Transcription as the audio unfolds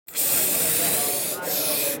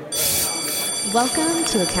Welcome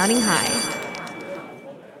to Accounting High.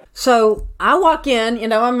 So I walk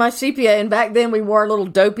in, I'm my CPA, and back then we wore little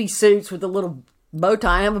dopey suits with a little bow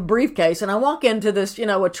tie. I have a briefcase, and I walk into this,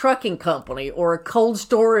 a trucking company or a cold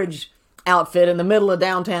storage outfit in the middle of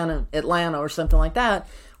downtown Atlanta or something like that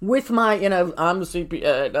with my, I'm the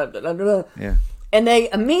CPA. Yeah. And they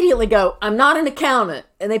immediately go, I'm not an accountant.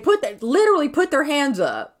 And they literally put their hands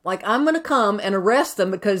up. Like, I'm going to come and arrest them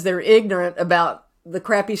because they're ignorant about the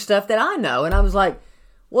crappy stuff that I know. And I was like,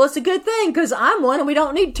 well, it's a good thing because I'm one and we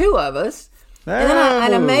don't need two of us. Oh. And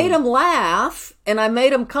then I made them laugh and I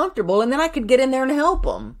made them comfortable, and then I could get in there and help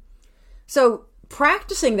them. So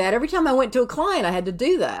practicing that, every time I went to a client, I had to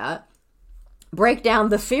do that, break down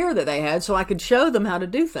the fear that they had so I could show them how to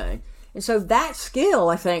do things. And so that skill,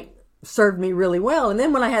 I think, served me really well. And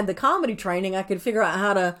then when I had the comedy training, I could figure out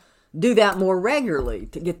how to do that more regularly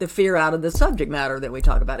to get the fear out of the subject matter that we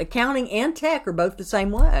talk about. Accounting and tech are both the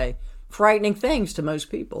same way. Frightening things to most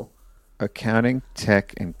people. Accounting,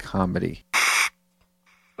 tech, and comedy.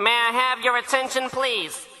 May I have your attention,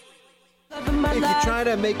 please? If you're trying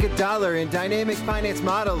to make $1 in dynamic finance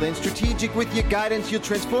modeling, strategic with your guidance, you'll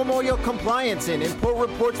transform all your compliance in. Import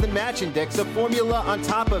reports the match index, a formula on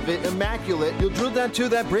top of it, immaculate. You'll drill down to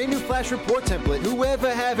that brand new flash report template. Whoever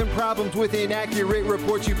having problems with inaccurate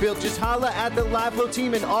reports you built, just holla at the LiveFlow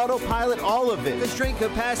team and autopilot all of it. Constraint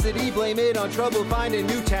capacity, blame it on trouble finding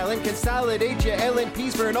new talent. Consolidate your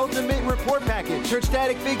LNPs for an ultimate report package. Turn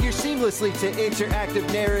static figures seamlessly to interactive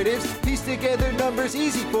narratives. Piece together numbers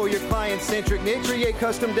easy for your clients. Centric knit, create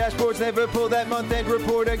custom dashboards, never pull that month-end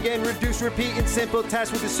report again. Reduce, repeat, and simple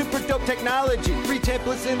tasks with the super dope technology. Free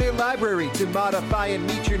templates in their library to modify and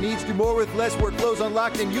meet your needs. Do more with less, workflows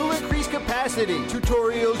unlocked, and you'll increase capacity.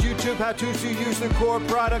 Tutorials, YouTube, how-tos to use the core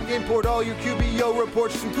product. Import all your QBO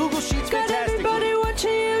reports to Google Sheets. Got everybody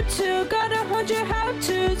watching YouTube, got 100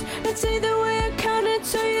 how-tos. And see the way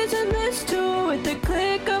accountants are using this tool with the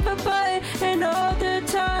click of a button, and all the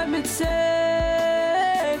time it's saved.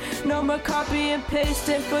 No more copy and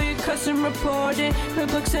pasting for your custom reporting.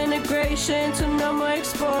 QuickBooks integration, so no more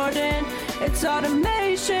exporting. It's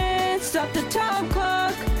automation, stop the time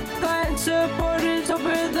clock. Client support is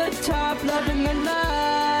over the top, loving the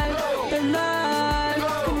life, the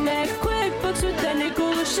life. Connect QuickBooks with any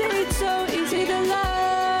Google Sheet, so easy to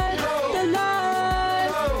live, the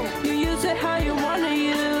life. You use it how you want to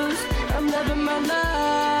use. I'm loving my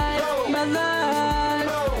life, my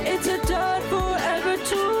life. It's a done forever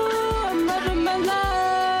tool.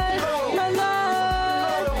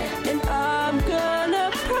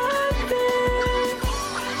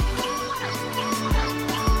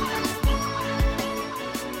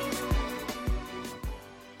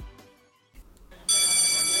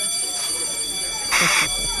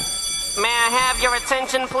 May I have your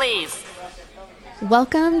attention, please?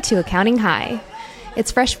 Welcome to Accounting High.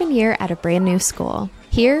 It's freshman year at a brand new school.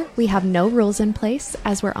 Here, we have no rules in place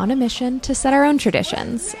as we're on a mission to set our own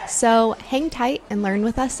traditions. So hang tight and learn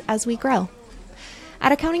with us as we grow.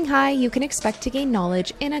 At Accounting High, you can expect to gain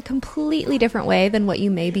knowledge in a completely different way than what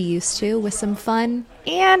you may be used to, with some fun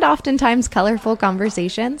and oftentimes colorful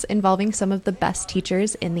conversations involving some of the best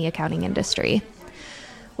teachers in the accounting industry.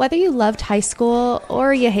 Whether you loved high school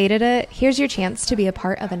or you hated it, here's your chance to be a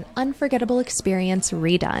part of an unforgettable experience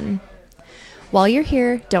redone. While you're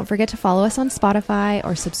here, don't forget to follow us on Spotify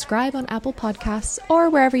or subscribe on Apple Podcasts or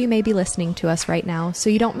wherever you may be listening to us right now so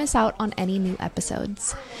you don't miss out on any new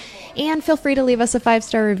episodes. And feel free to leave us a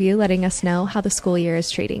 5-star review letting us know how the school year is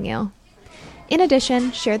treating you. In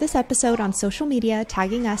addition, share this episode on social media,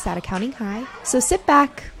 tagging us at Accounting High. So sit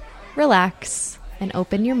back, relax, and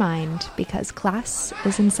open your mind because class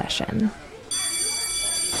is in session.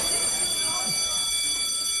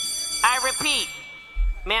 I repeat,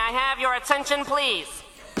 may I have your attention, please?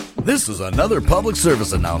 This is another public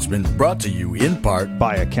service announcement brought to you in part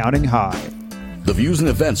by Accounting High. The views and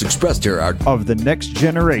events expressed here are of the next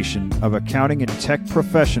generation of accounting and tech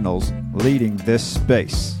professionals leading this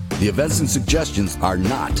space. The events and suggestions are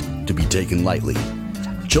not to be taken lightly.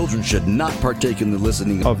 Children should not partake in the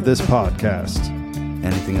listening of this podcast.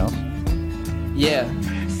 Anything else? Yeah.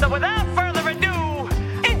 So without further ado,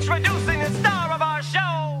 introducing the star of our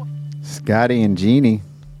show, Scotty and Genie.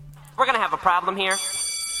 We're gonna have a problem here.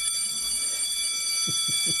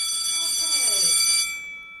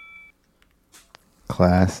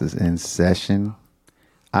 Class is in session.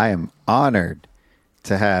 I am honored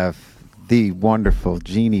to have the wonderful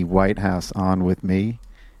Geni Whitehouse on with me.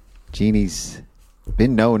 Genie's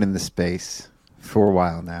been known in the space for a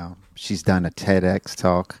while now. She's done a TEDx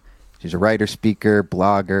talk. She's a writer, speaker,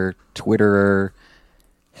 blogger, Twitterer.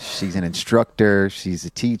 She's an instructor. She's a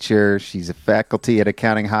teacher. She's a faculty at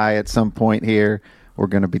Accounting High at some point here. We're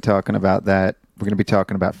going to be talking about that. We're going to be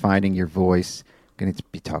talking about finding your voice. We're going to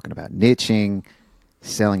be talking about niching,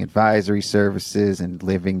 selling advisory services, and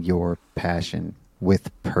living your passion with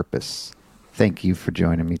purpose. Thank you for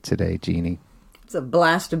joining me today, Geni. It's a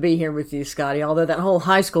blast to be here with you, Scotty, although that whole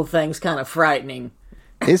high school thing's kind of frightening.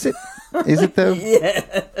 Is it? Is it, though?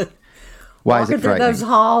 Yeah. Why Walking is it through frightening? those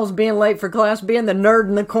halls, being late for class, being the nerd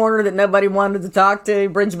in the corner that nobody wanted to talk to,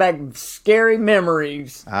 brings back scary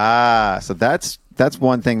memories. So that's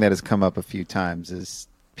one thing that has come up a few times is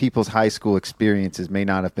people's high school experiences may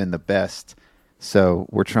not have been the best. So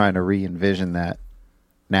we're trying to re-envision that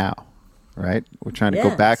now, right? We're trying to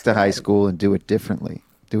go back to high school and do it differently,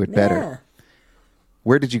 do it better. Yeah.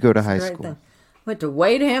 Where did you go to high Great school? thing. Went to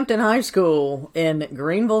Wade Hampton High School in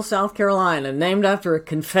Greenville, South Carolina, named after a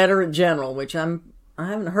Confederate general, which I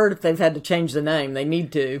haven't heard if they've had to change the name. They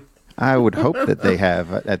need to. I would hope that they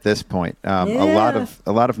have at this point. A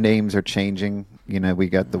lot of names are changing. You know, we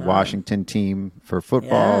got the Washington team for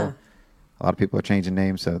football. Yeah. A lot of people are changing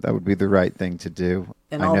names, so that would be the right thing to do.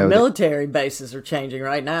 And all the military bases are changing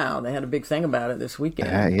right now. They had a big thing about it this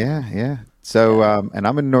weekend. Yeah. So, and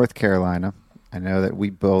I'm in North Carolina. I know that we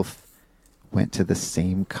both went to the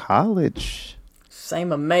same college.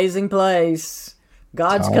 Same amazing place.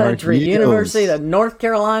 God's Tar country. Heels. University of North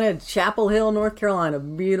Carolina, Chapel Hill, North Carolina.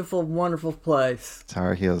 Beautiful, wonderful place.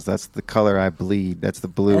 Tar Heels. That's the color I bleed. That's the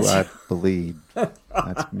blue I bleed.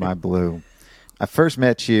 That's my blue. I first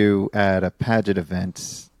met you at a pageant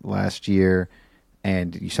event last year,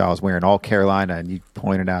 and you saw I was wearing all Carolina, and you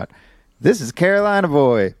pointed out, "This is Carolina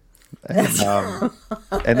boy."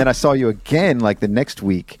 And then I saw you again like the next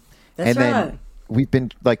week. That's and then right. we've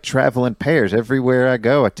been like traveling pairs. Everywhere I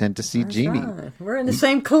go, I tend to see Geni. Right. We're in the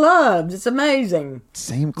same clubs. It's amazing.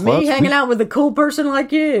 Same clubs. Me hanging out with a cool person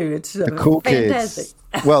like you. It's the cool fantastic.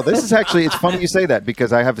 kids. Well, this is actually, it's funny you say that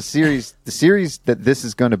because I have a series. The series that this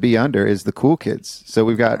is going to be under is the Cool Kids. So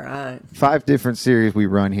we've got 5 different series we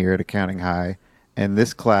run here at Accounting High. And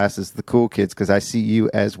this class is the Cool Kids because I see you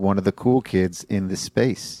as one of the cool kids in this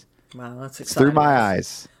space. Wow, that's exciting. It's through my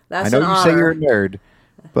eyes. That's I know an you honor. say you're a nerd,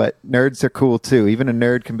 but nerds are cool too. Even a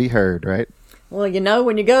nerd can be heard, right? Well, you know,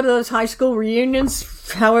 when you go to those high school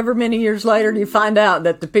reunions, however many years later, you find out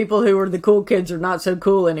that the people who were the cool kids are not so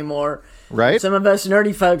cool anymore. Right? Some of us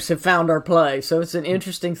nerdy folks have found our place, so it's an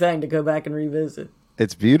interesting thing to go back and revisit.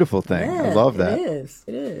 It's a beautiful thing. Yeah, I love that. It is.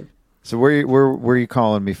 It is. So where are you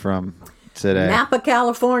calling me from today? Napa,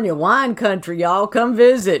 California, wine country, y'all. Come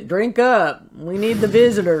visit, drink up. We need the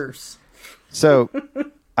visitors. So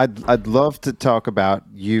I'd love to talk about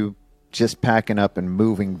you just packing up and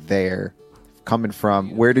moving there. Coming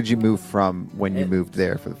from, where did you move from when you moved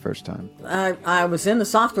there for the first time? I was in the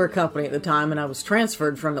software company at the time, and I was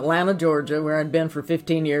transferred from Atlanta, Georgia, where I'd been for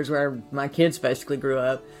 15 years, where my kids basically grew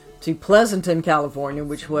up, to Pleasanton, California,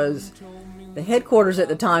 which was the headquarters at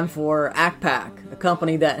the time for ACPAC, a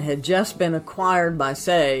company that had just been acquired by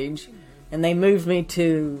Sage, and they moved me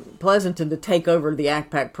to Pleasanton to take over the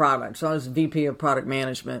ACPAC product. So I was VP of product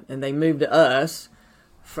management, and they moved to us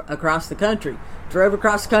across the country. Drove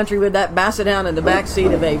across the country with that basset hound in the back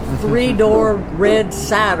seat of a 3-door red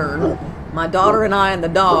Saturn. My daughter and I and the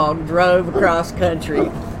dog drove across country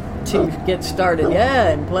to get started.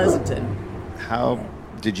 Yeah, in Pleasanton. How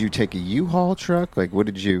did you take a U-Haul truck? Like, what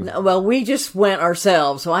did you? Well, we just went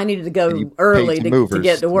ourselves, so I needed to go early to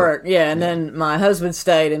get to work. Yeah, and then my husband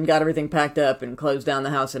stayed and got everything packed up and closed down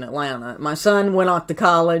the house in Atlanta. My son went off to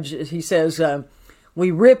college. He says, we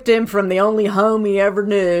ripped him from the only home he ever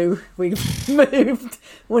knew. We moved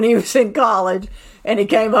when he was in college, and he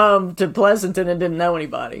came home to Pleasanton and didn't know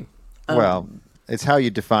anybody. Well, it's how you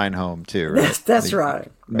define home, too, right? That's right.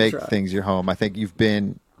 Make things your home. I think you've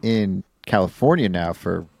been in California now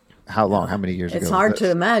for how long? How many years ago? It's hard to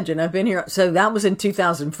imagine. I've been here. So that was in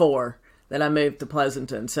 2004 that I moved to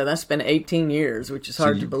Pleasanton. So that's been 18 years, which is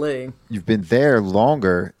hard to believe. You've been there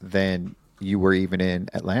longer than you were even in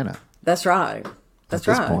Atlanta. That's right. That's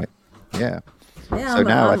right. At this point, yeah. Yeah, so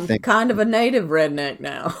now I'm I think kind of a native redneck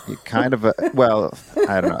now. You're kind of I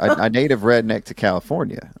don't know, a native redneck to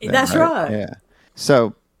California. Then, That's right. Yeah.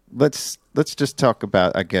 So let's just talk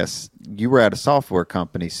about. I guess you were at a software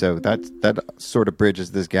company, so that sort of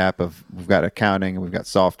bridges this gap of we've got accounting and we've got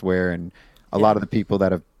software, and a lot of the people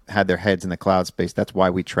that have had their heads in the cloud space. That's why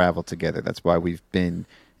we travel together. That's why we've been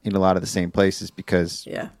in a lot of the same places because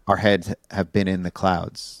our heads have been in the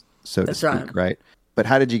clouds, so to speak, right? But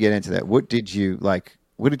how did you get into that? What did you like?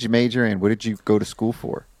 What did you major in? What did you go to school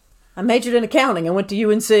for? I majored in accounting. I went to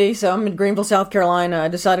UNC, so I'm in Greenville, South Carolina. I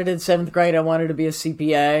decided in 7th grade I wanted to be a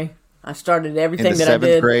CPA. I started everything In the that I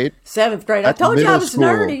did. 7th grade? Seventh grade. That's I told you I middle was school.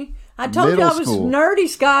 nerdy. I told you Middle I was school. nerdy,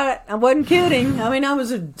 Scott. I wasn't kidding. I mean, I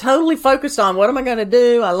was totally focused on what am I going to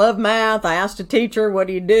do. I love math. I asked a teacher, what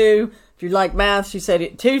do you do if you like math? She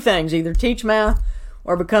said 2 things, either teach math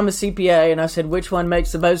or become a CPA. And I said, which one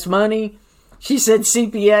makes the most money? She said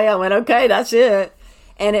CPA. I went, okay, that's it.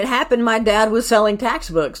 And it happened, my dad was selling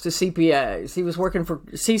tax books to CPAs. He was working for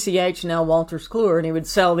CCH, now Walters Kluwer, and he would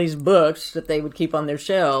sell these books that they would keep on their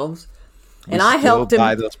shelves. And I helped him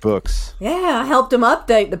buy those books. Yeah, I helped him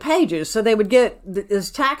update the pages. So they would get,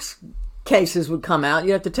 as tax cases would come out,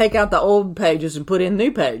 you have to take out the old pages and put in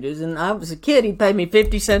new pages. And I was a kid, he paid me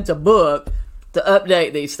 50 cents a book to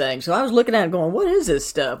update these things. So I was looking at it going, what is this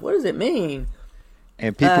stuff? What does it mean?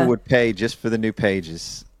 And people would pay just for the new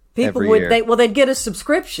pages. People every would, year. they'd get a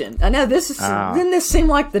subscription. I know this is, didn't this seem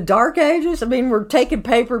like the dark ages? I mean, we're taking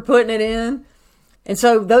paper, putting it in. And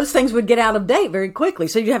so those things would get out of date very quickly.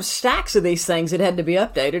 So you'd have stacks of these things that had to be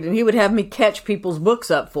updated, and he would have me catch people's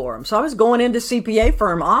books up for them. So I was going into CPA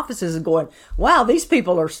firm offices and going, wow, these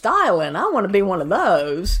people are styling. I want to be one of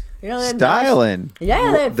those. You know, Styling? Nice,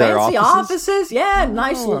 yeah, they had Their fancy offices. Yeah,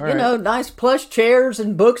 nice, right. nice plush chairs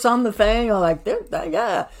and books on the thing. I'm like,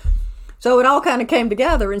 yeah. So it all kind of came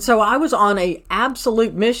together. And so I was on a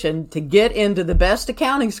absolute mission to get into the best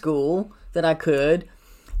accounting school that I could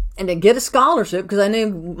and to get a scholarship because I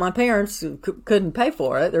knew my parents couldn't pay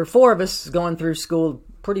for it. There were 4 of us going through school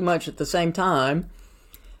pretty much at the same time.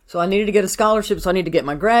 So I needed to get a scholarship. So I needed to get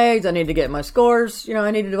my grades. I needed to get my scores. You know,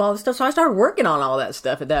 I needed to do all this stuff. So I started working on all that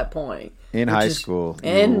stuff at that point. In high school.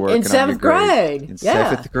 In 7th grade. In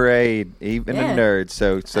yeah. 7th grade, even a nerd.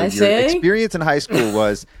 So I your see. experience in high school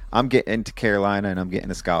was, I'm getting to Carolina and I'm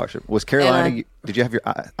getting a scholarship. Was Carolina, did you have your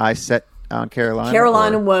eyes set on Carolina?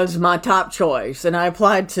 Carolina was my top choice. And I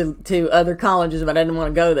applied to other colleges, but I didn't want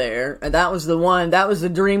to go there. And that was the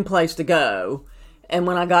dream place to go. And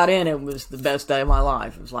when I got in, it was the best day of my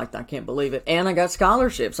life. It was like, I can't believe it. And I got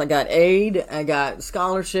scholarships. I got aid. I got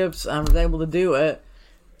scholarships. I was able to do it.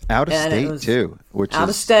 Out of state, too, which out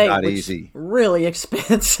is of state, not which easy. Really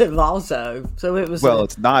expensive also. So it was... Well,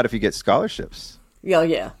 it's not if you get scholarships.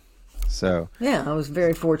 Yeah. So... Yeah, I was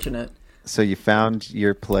very fortunate. So you found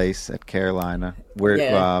your place at Carolina. Where?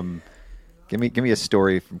 Yeah. Give me a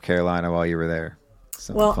story from Carolina while you were there.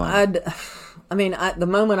 Something fun. The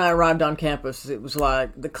moment I arrived on campus, it was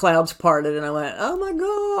like the clouds parted, and I went, "Oh my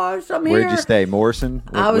gosh, I'm here!" Where'd you stay? Morrison?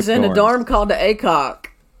 I was in a dorm called the ACOC.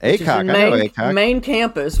 ACOC, I know ACOC. Main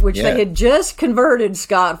campus, which they had just converted,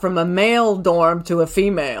 Scott, from a male dorm to a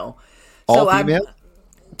female. All female?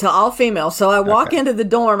 To all female. So I walk into the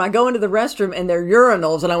dorm, I go into the restroom, and they're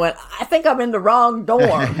urinals, and I went, I think I'm in the wrong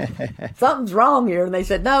dorm. Something's wrong here. And they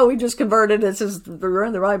said, no, we just converted. We're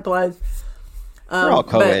in the right place. We're all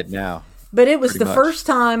co-ed now. But it was the first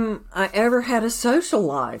time I ever had a social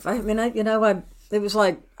life. I mean, it was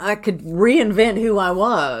like I could reinvent who I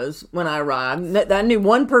was when I arrived. I knew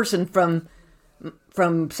one person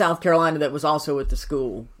from South Carolina that was also at the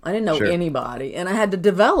school. I didn't know anybody. And I had to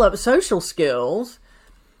develop social skills.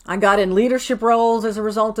 I got in leadership roles as a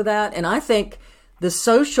result of that. And I think the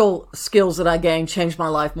social skills that I gained changed my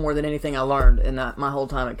life more than anything I learned in my whole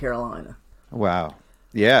time at Carolina. Wow.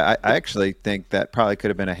 Yeah, I actually think that probably could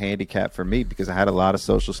have been a handicap for me because I had a lot of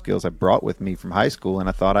social skills I brought with me from high school, and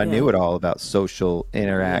I thought I knew it all about social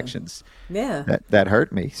interactions. Yeah. That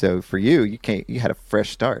hurt me. So for you had a fresh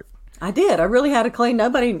start. I did. I really had a clean.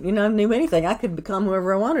 Nobody, knew anything. I could become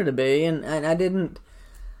whoever I wanted to be, and I didn't.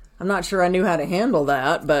 I'm not sure I knew how to handle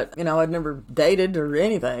that, but I'd never dated or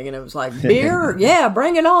anything, and it was like beer. Yeah,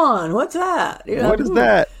 bring it on. What's that? What is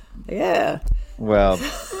that? Yeah. Well,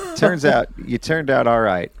 turns out you turned out all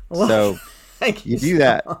right. Well, so thank you. You do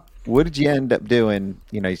that. What did you end up doing?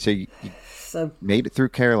 So you made it through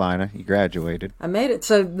Carolina. You graduated. I made it.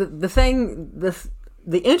 So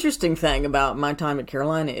the interesting thing about my time at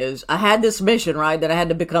Carolina is I had this mission, right, that I had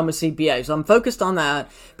to become a CPA. So I'm focused on that.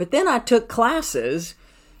 But then I took classes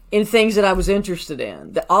in things that I was interested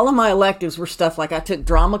in. All of my electives were stuff like I took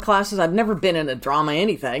drama classes. I'd never been in a drama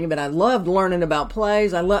anything, but I loved learning about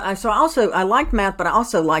plays. I liked math, but I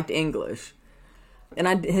also liked English. And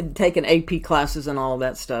I had taken AP classes and all of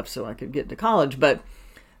that stuff so I could get to college. But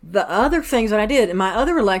the other things that I did, and my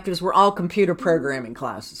other electives were all computer programming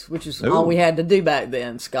classes, which is all we had to do back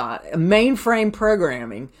then, Scott. Mainframe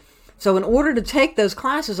programming. So in order to take those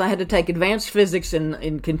classes, I had to take advanced physics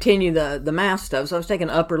and continue the math stuff. So I was taking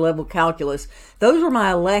upper level calculus. Those were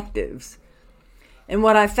my electives. And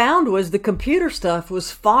what I found was the computer stuff was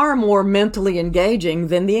far more mentally engaging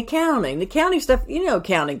than the accounting. The accounting stuff,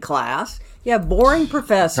 accounting class. You have boring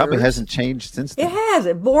professors. Probably hasn't changed since then. It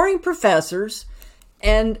has. Boring professors.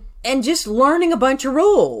 And and just learning a bunch of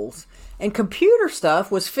rules. And computer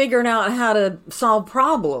stuff was figuring out how to solve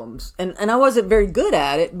problems. And I wasn't very good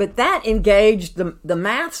at it, but that engaged the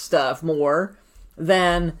math stuff more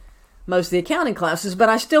than most of the accounting classes. But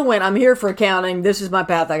I still went, I'm here for accounting. This is my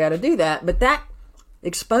path. I got to do that. But that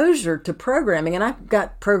exposure to programming, and I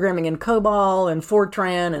got programming in COBOL and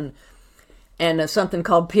Fortran and something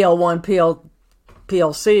called PL1,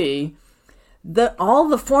 PLC. All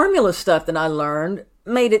the formula stuff that I learned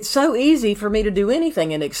made it so easy for me to do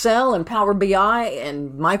anything in Excel and Power BI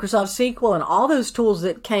and Microsoft SQL and all those tools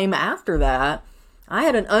that came after that. I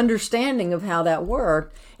had an understanding of how that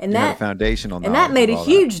worked, and that foundational knowledge, and that made a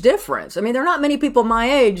huge difference. I mean, there are not many people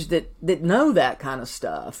my age that know that kind of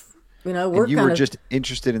stuff. You know, you were just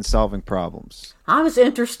interested in solving problems. I was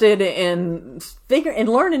interested in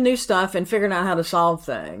learning new stuff and figuring out how to solve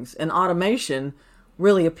things, and automation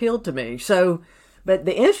really appealed to me. So. But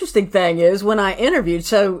the interesting thing is when I interviewed,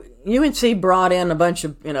 so UNC brought in a bunch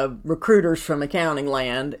of, recruiters from accounting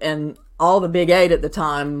land, and all the Big 8 at the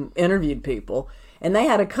time interviewed people, and they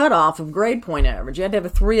had a cutoff of grade point average. You had to have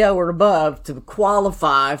a 3.0 or above to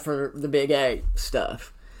qualify for the Big 8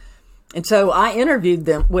 stuff. And so I interviewed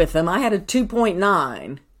with them. I had a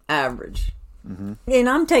 2.9 average. Mm-hmm. And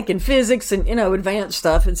I'm taking physics and, advanced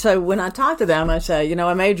stuff. And so when I talk to them, I say,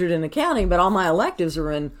 I majored in accounting, but all my electives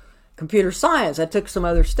are in computer science. I took some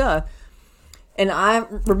other stuff. And I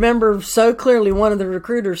remember so clearly one of the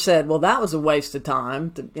recruiters said, well, that was a waste of time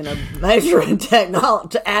to, major in technology,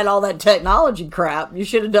 to add all that technology crap. You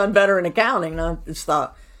should have done better in accounting. And I just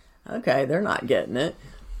thought, okay, they're not getting it.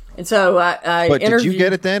 And so I But interviewed. did you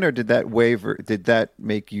get it then, or did that waver? Did that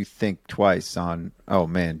make you think twice on, oh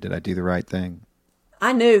man, did I do the right thing?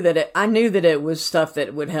 I knew that it was stuff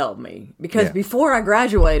that would help me, because before I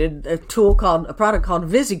graduated, a product called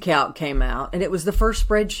VisiCalc came out, and it was the first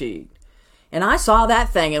spreadsheet. And I saw that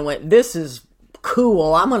thing and went, this is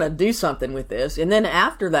cool. I'm going to do something with this. And then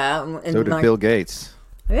after that, So did Bill Gates.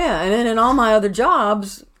 Yeah, and then in all my other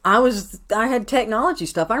jobs, I had technology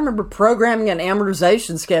stuff. I remember programming an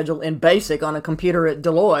amortization schedule in BASIC on a computer at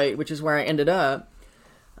Deloitte, which is where I ended up.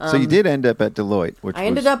 So you did end up at Deloitte, which I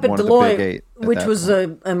ended was up at one of the Deloitte, Big 8 at which that was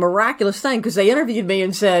point. a miraculous thing, because they interviewed me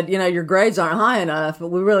and said, your grades aren't high enough, but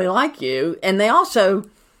we really like you. And they also,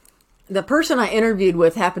 the person I interviewed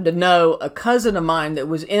with happened to know a cousin of mine that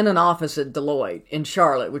was in an office at Deloitte in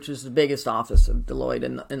Charlotte, which is the biggest office of Deloitte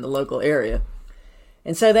in the local area.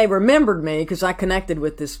 And so they remembered me because I connected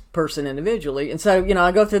with this person individually. And so,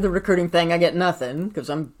 I go through the recruiting thing. I get nothing because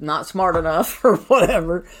I'm not smart enough or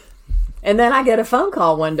whatever. And then I get a phone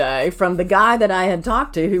call one day from the guy that I had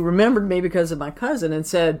talked to who remembered me because of my cousin and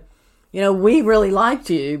said, we really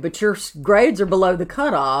liked you, but your grades are below the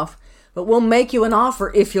cutoff, but we'll make you an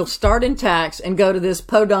offer if you'll start in tax and go to this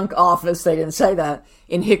podunk office, they didn't say that,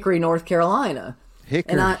 in Hickory, North Carolina.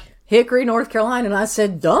 Hickory, North Carolina. And I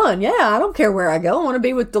said, done. Yeah, I don't care where I go. I want to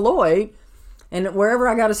be with Deloitte. And wherever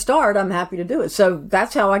I got to start, I'm happy to do it. So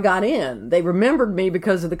that's how I got in. They remembered me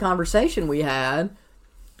because of the conversation we had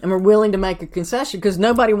and were willing to make a concession because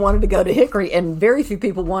nobody wanted to go to Hickory and very few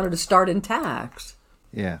people wanted to start in tax.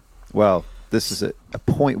 Yeah. Well, this is a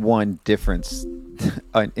 0.1 difference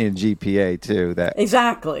in GPA too.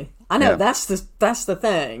 Exactly. I know, that's the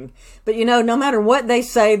thing. But no matter what they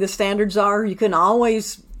say the standards are, you can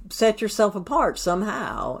always set yourself apart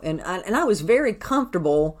somehow. And I was very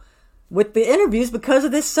comfortable with the interviews because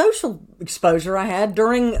of this social exposure I had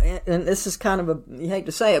during, and this is kind of you hate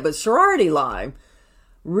to say it, but sorority life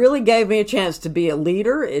really gave me a chance to be a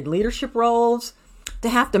leader in leadership roles, to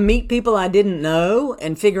have to meet people I didn't know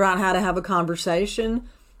and figure out how to have a conversation.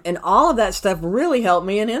 And all of that stuff really helped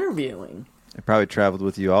me in interviewing. It probably traveled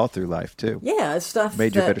with you all through life too. Yeah, it's stuff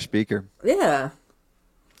made you a better speaker. Yeah.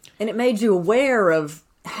 And it made you aware of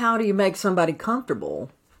how do you make somebody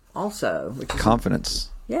comfortable also. Which is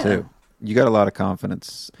confidence too. You got a lot of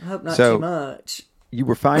confidence. I hope not too much. You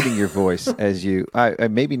were finding your voice as you,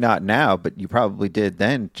 maybe not now, but you probably did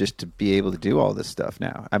then, just to be able to do all this stuff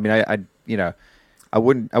now. I mean, I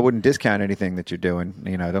wouldn't discount anything that you're doing.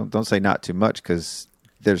 Don't say not too much, because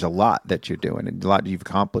there's a lot that you're doing and a lot you've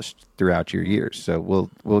accomplished throughout your years. So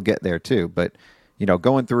we'll get there too. But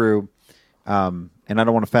going through, and I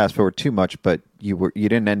don't want to fast forward too much, but you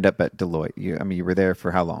didn't end up at Deloitte. You were there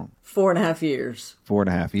for how long? 4.5 years.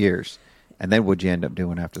 4.5 years. And then what'd you end up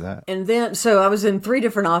doing after that? And then, so I was in 3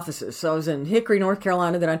 different offices. So I was in Hickory, North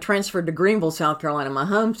Carolina. Then I transferred to Greenville, South Carolina, my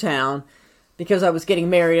hometown, because I was getting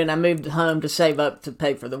married and I moved home to save up to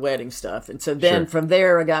pay for the wedding stuff. And so then from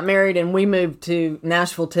there I got married and we moved to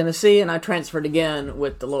Nashville, Tennessee, and I transferred again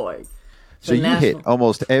with Deloitte. So you hit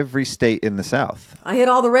almost every state in the South. I hit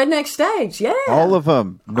all the redneck states, yeah. All of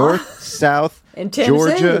them. North, South, and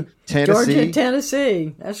Tennessee. Georgia,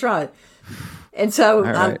 Tennessee. That's right. And so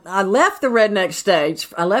right. I left the redneck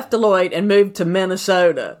states. I left Deloitte and moved to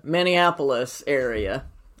Minnesota, Minneapolis area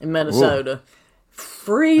in Minnesota. Ooh.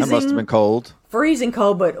 Freezing. That must have been cold. Freezing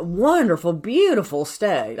cold, but wonderful, beautiful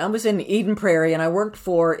state. I was in Eden Prairie, and I worked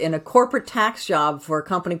in a corporate tax job for a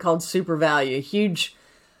company called Super Value, a huge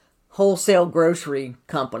wholesale grocery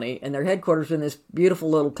company, and their headquarters were in this beautiful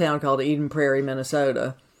little town called Eden Prairie,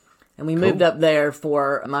 Minnesota. And we moved up there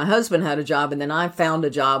my husband had a job, and then I found a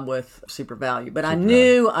job with Super Value. But I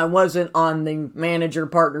knew I wasn't on the manager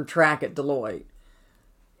partner track at Deloitte.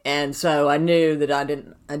 And so I knew that I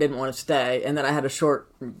didn't want to stay, and that I had a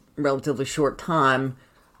relatively short time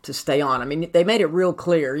to stay on. I mean, they made it real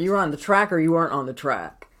clear. You were on the track or you weren't on the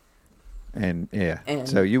track. And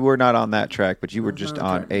so you were not on that track, but you were just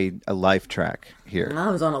on a life track here. And I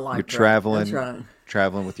was on a life track. You're traveling, That's right.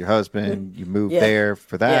 traveling with your husband. You moved there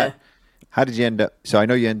for that. Yeah. How did you end up? So I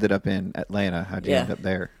know you ended up in Atlanta. How did you end up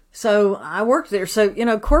there? So I worked there. So,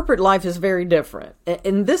 corporate life is very different.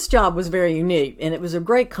 And this job was very unique, and it was a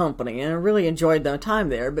great company, and I really enjoyed the time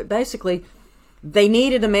there. But basically, they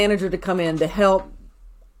needed a manager to come in to help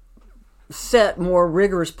set more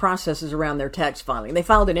rigorous processes around their tax filing. They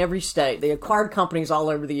filed in every state. They acquired companies all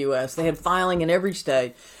over the U.S. They had filing in every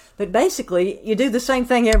state. But basically, you do the same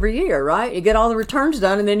thing every year, right? You get all the returns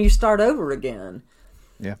done, and then you start over again.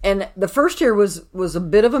 Yeah. And the first year was a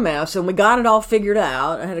bit of a mess, and we got it all figured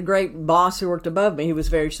out. I had a great boss who worked above me. He was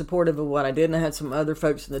very supportive of what I did, and I had some other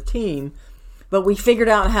folks in the team. But we figured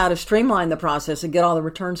out how to streamline the process and get all the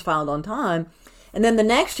returns filed on time. And then the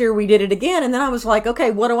next year we did it again, and then I was like,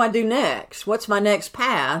 okay, what do I do next? What's my next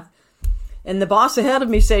path? And the boss ahead of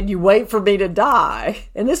me said, you wait for me to die.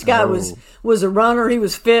 And this guy was a runner. He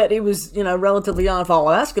was fit. He was, relatively young. I thought,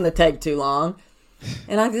 well, that's going to take too long.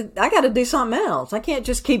 And I got to do something else. I can't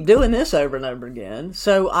just keep doing this over and over again.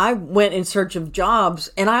 So I went in search of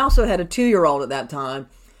jobs, and I also had a 2-year-old at that time.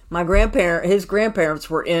 His grandparents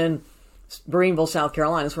were in Greenville, South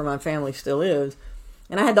Carolina. That's where my family still is.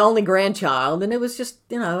 And I had the only grandchild, and it was just,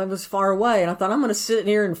 it was far away. And I thought, I'm going to sit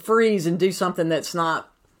here and freeze and do something that's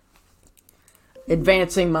not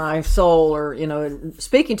advancing my soul or,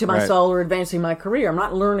 speaking to my soul or advancing my career. I'm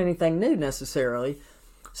not learning anything new necessarily.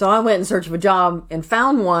 So I went in search of a job and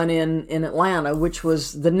found one in Atlanta, which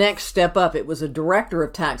was the next step up. It was a director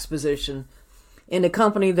of tax position in a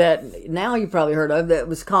company that now you've probably heard of. It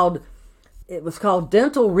was called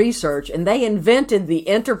Dental Research, and they invented the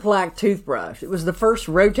Interplaque toothbrush. It was the first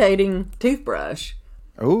rotating toothbrush.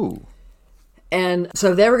 Oh. And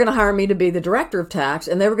so they were going to hire me to be the director of tax,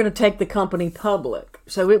 and they were going to take the company public.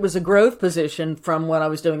 So it was a growth position from what I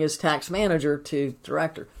was doing as tax manager to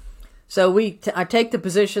director. So I take the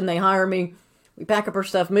position, they hire me, we pack up our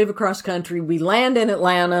stuff, move across country, we land in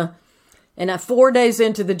Atlanta, and at 4 days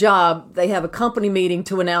into the job, they have a company meeting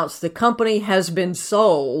to announce the company has been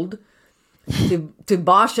sold to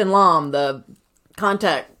Bosch and Lomb, the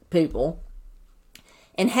contact people.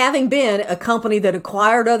 And having been a company that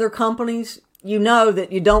acquired other companies, you know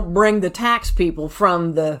that you don't bring the tax people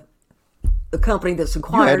from the company that's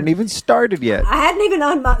acquired. You hadn't even started yet. I hadn't even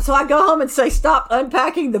so I go home and say, stop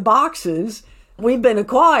unpacking the boxes. We've been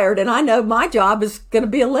acquired, and I know my job is going to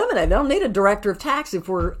be eliminated. I don't need a director of tax if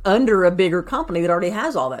we're under a bigger company that already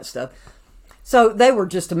has all that stuff. So they were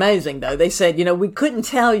just amazing, though. They said, we couldn't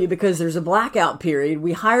tell you because there's a blackout period.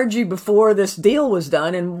 We hired you before this deal was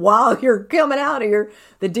done, and while you're coming out of here,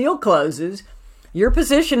 the deal closes. Your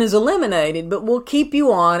position is eliminated, but we'll keep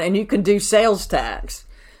you on, and you can do sales tax.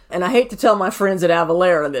 And I hate to tell my friends at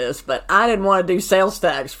Avalara this, but I didn't want to do sales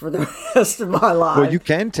tax for the rest of my life. Well, you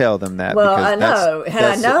can tell them that. Well, because I know. Had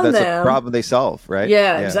I known them. That's a problem they solve, right?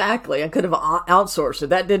 Yeah, exactly. I could have outsourced it.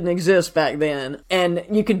 That didn't exist back then. And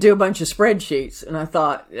you could do a bunch of spreadsheets. And I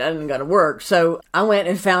thought, that isn't going to work. So I went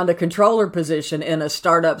and found a controller position in a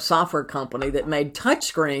startup software company that made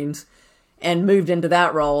touchscreens and moved into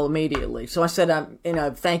that role immediately. So I said,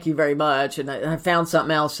 thank you very much. And I found something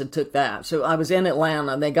else and took that. So I was in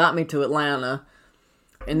Atlanta. They got me to Atlanta.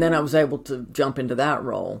 And then I was able to jump into that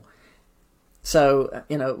role. So,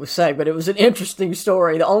 it was safe. But it was an interesting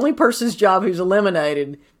story. The only person's job who's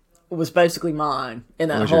eliminated was basically mine in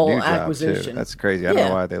that whole acquisition. That's crazy. I don't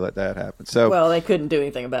know why they let that happen. So, well, they couldn't do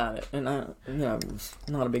anything about it. And, it was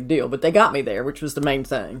not a big deal. But they got me there, which was the main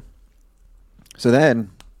thing. So then...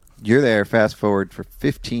 You're there, fast forward, for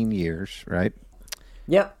 15 years, right?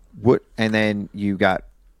 Yep. And then you got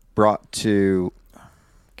brought to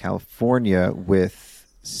California with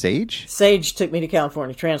Sage? Sage took me to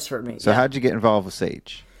California, transferred me. So how'd you get involved with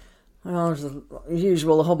Sage? Well, there's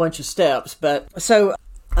a whole bunch of steps. But so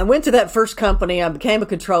I went to that first company. I became a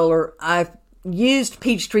controller. I used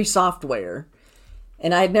Peachtree software,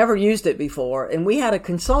 and I had never used it before. And we had a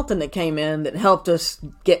consultant that came in that helped us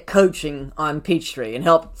get coaching on Peachtree and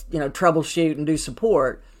helped, troubleshoot and do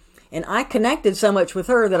support. And I connected so much with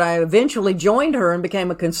her that I eventually joined her and became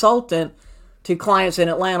a consultant to clients in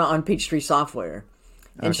Atlanta on Peachtree software.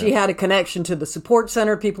 And she had a connection to the support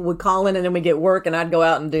center. People would call in and then we'd get work and I'd go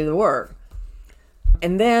out and do the work.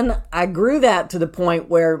 And then I grew that to the point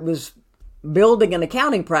where it was building an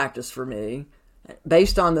accounting practice for me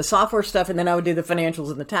based on the software stuff. And then I would do the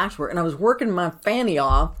financials and the tax work. And I was working my fanny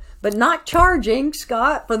off, but not charging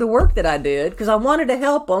Scott for the work that I did because I wanted to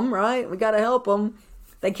help them, right? We got to help them.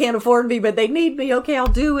 They can't afford me, but they need me. Okay, I'll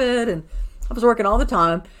do it. And I was working all the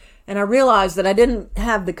time. And I realized that I didn't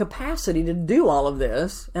have the capacity to do all of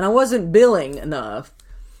this, and I wasn't billing enough.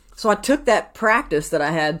 So I took that practice that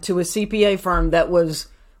I had to a CPA firm that was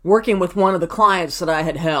working with one of the clients that I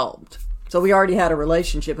had helped. So we already had a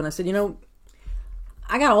relationship, and I said,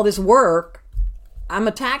 I got all this work. I'm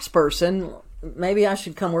a tax person. Maybe I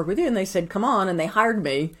should come work with you. And they said, come on, and they hired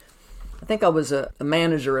me. I think I was a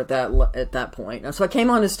manager at that point. And so I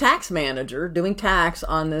came on as tax manager, doing tax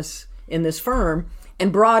in this firm,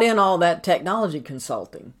 and brought in all that technology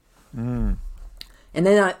consulting. And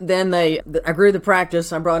then I grew the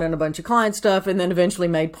practice. I brought in a bunch of client stuff, and then eventually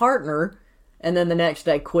made partner. And then the next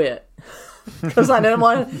day quit because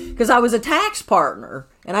I was a tax partner,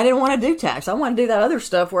 and I didn't want to do tax. I wanted to do that other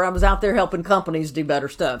stuff where I was out there helping companies do better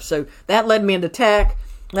stuff. So that led me into tech.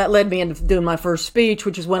 That led me into doing my first speech,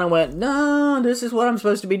 which is when I went, no, this is what I'm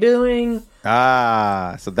supposed to be doing.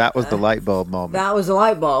 So that was the light bulb moment. That was the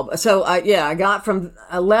light bulb. So I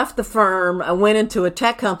left the firm. I went into a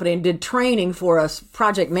tech company and did training for a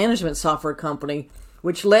project management software company,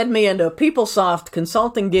 which led me into a PeopleSoft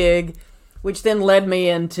consulting gig, which then led me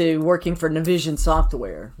into working for Navision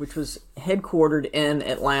Software, which was headquartered in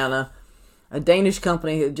Atlanta, a Danish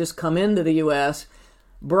company who had just come into the U.S.,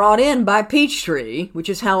 brought in by Peachtree, which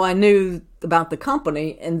is how I knew about the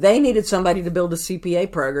company, and they needed somebody to build a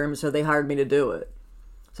CPA program, so they hired me to do it.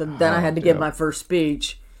 So then I had to give my first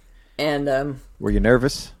speech. And were you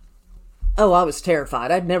nervous? Oh, I was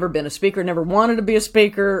terrified. I'd never been a speaker, never wanted to be a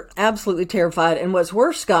speaker, absolutely terrified. And what's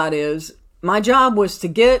worse, Scott, is my job was to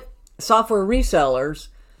get software resellers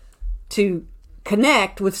to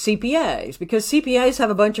connect with CPAs, because CPAs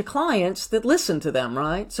have a bunch of clients that listen to them,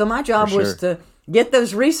 right? So my job was to get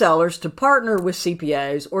those resellers to partner with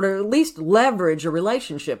CPAs or to at least leverage a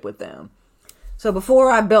relationship with them. So before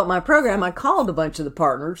I built my program, I called a bunch of the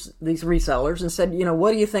partners, these resellers, and said,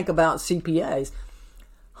 what do you think about CPAs?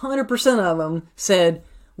 100% of them said,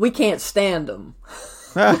 we can't stand them.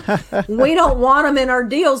 We don't want them in our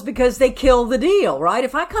deals because they kill the deal, right?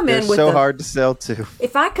 If I come in with hard to sell to.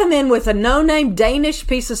 If I come in with a no-name Danish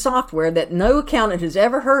piece of software that no accountant has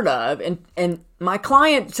ever heard of, and my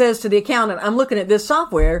client says to the accountant, I'm looking at this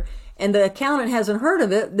software, and the accountant hasn't heard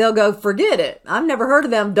of it, they'll go, forget it. I've never heard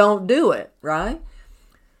of them. Don't do it, right?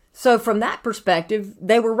 So from that perspective,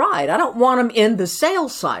 they were right. I don't want them in the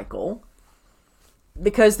sales cycle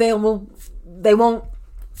because they won't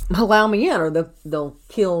allow me in, or they'll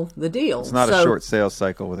kill the deal. It's not a short sales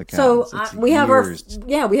cycle with accountants. So we have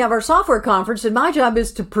our software conference, and my job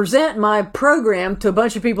is to present my program to a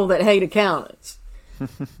bunch of people that hate accountants.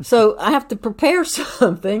 So I have to prepare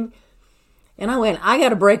something, and I got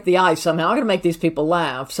to break the ice somehow. I got to make these people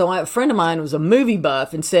laugh. So a friend of mine was a movie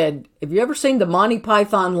buff and said, "Have you ever seen the Monty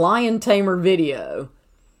Python Lion Tamer video?"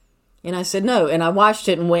 And I said, "No." And I watched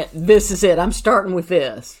it and went, "This is it. I'm starting with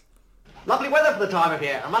this." Lovely weather for the time of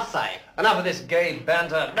year, I must say. Enough of this gay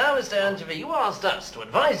banter. Now, Mr. Angevy, you asked us to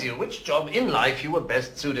advise you which job in life you were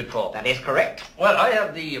best suited for. That is correct. Well, I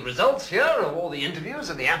have the results here of all the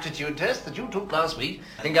interviews and the aptitude test that you took last week.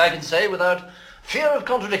 I think I can say without fear of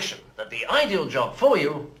contradiction that the ideal job for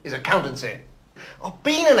you is accountancy. I've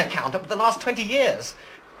been an accountant for the last 20 years,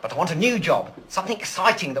 but I want a new job, something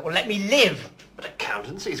exciting that will let me live. But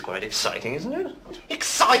accountancy is quite exciting, isn't it?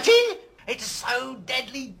 Exciting? It's so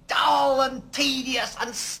deadly dull and tedious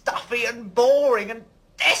and stuffy and boring and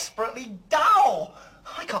desperately dull.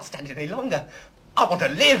 I can't stand it any longer. I want to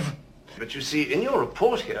live. But you see, in your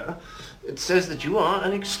report here, it says that you are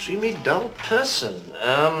an extremely dull person.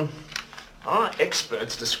 Our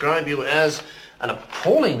experts describe you as an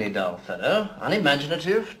appallingly dull fellow,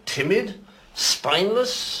 unimaginative, timid,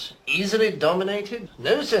 Spineless, easily dominated,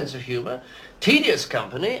 no sense of humor, tedious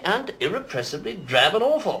company, and irrepressibly drab and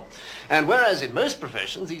awful. And whereas in most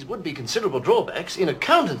professions these would be considerable drawbacks, in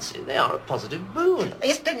accountancy they are a positive boon.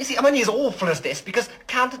 Yes, don't you see, I'm only as awful as this because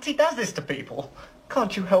accountancy does this to people.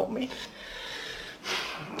 Can't you help me?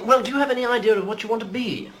 Well, do you have any idea of what you want to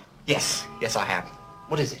be? Yes, I have.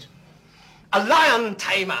 What is it? A lion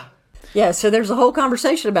tamer. Yeah, so there's a whole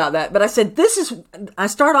conversation about that. But I said, I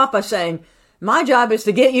start off by saying, my job is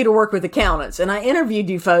to get you to work with accountants. And I interviewed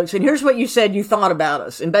you folks, and here's what you said you thought about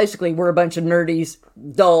us. And basically, we're a bunch of nerdy,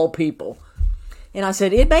 dull people. And I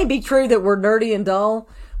said, it may be true that we're nerdy and dull,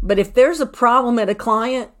 but if there's a problem at a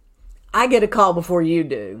client, I get a call before you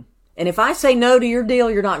do. And if I say no to your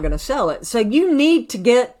deal, you're not going to sell it. So you need to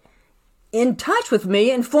get in touch with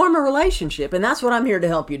me and form a relationship. And that's what I'm here to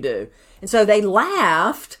help you do. And so they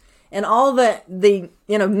laughed, and all the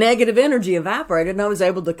negative energy evaporated, and I was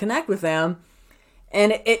able to connect with them.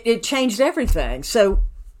 And it changed everything. So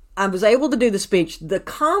I was able to do the speech. The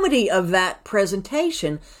comedy of that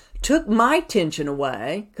presentation took my tension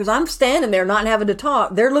away because I'm standing there not having to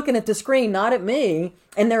talk. They're looking at the screen, not at me,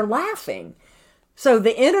 and they're laughing. So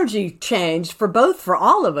the energy changed for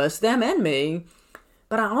all of us, them and me.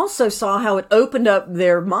 But I also saw how it opened up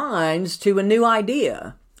their minds to a new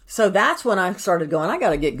idea. So that's when I started going, I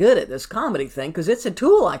got to get good at this comedy thing because it's a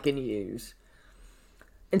tool I can use.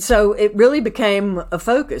 And so it really became a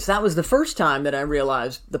focus. That was the first time that I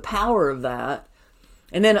realized the power of that.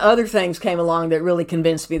 And then other things came along that really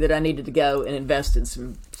convinced me that I needed to go and invest in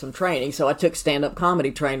some training. So I took stand-up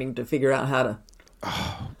comedy training to figure out how to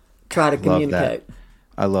try to communicate.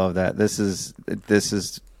 I love that. This is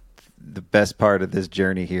the best part of this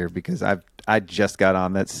journey here because I just got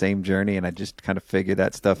on that same journey and I just kind of figured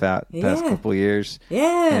that stuff out the past couple of years.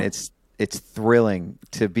 Yeah. And it's thrilling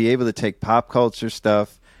to be able to take pop culture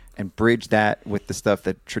stuff and bridge that with the stuff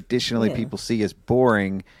that traditionally people see as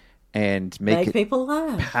boring and make it people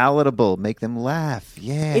laugh, palatable, make them laugh.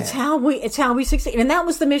 Yeah. It's how we succeed. And that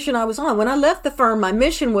was the mission I was on. When I left the firm, my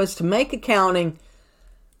mission was to make accounting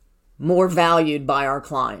more valued by our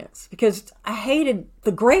clients because I hated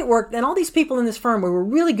the great work. And all these people in this firm who were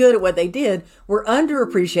really good at what they did were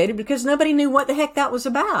underappreciated because nobody knew what the heck that was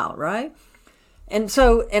about, right? And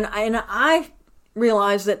so, and I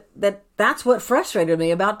realized that's what frustrated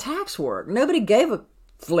me about tax work. Nobody gave a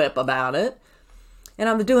flip about it. And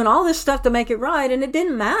I'm doing all this stuff to make it right, and it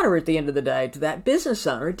didn't matter at the end of the day to that business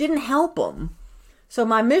owner. It didn't help them. So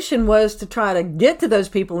my mission was to try to get to those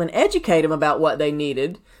people and educate them about what they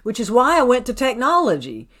needed, which is why I went to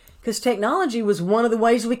technology, because technology was one of the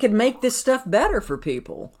ways we could make this stuff better for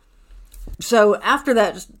people. So after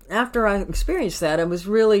I experienced that, I was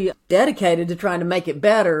really dedicated to trying to make it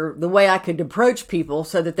better the way I could approach people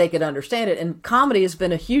so that they could understand it. And comedy has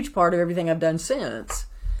been a huge part of everything I've done since.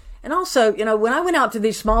 And also, when I went out to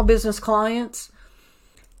these small business clients,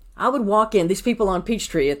 I would walk in, these people on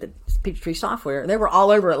Peachtree at the Peachtree Software, they were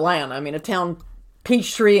all over Atlanta. I mean, a town,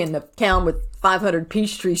 Peachtree, and a town with 500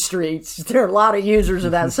 Peachtree streets. There are a lot of users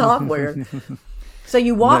of that software. So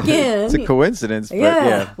you walk in. It's a coincidence. But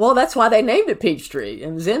yeah. Well, that's why they named it Peachtree.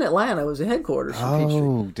 It was in Atlanta. It was the headquarters for Peachtree.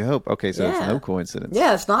 Oh, dope. Okay, so it's no coincidence.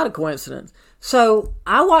 Yeah, it's not a coincidence. So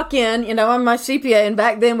I walk in, I'm my CPA, and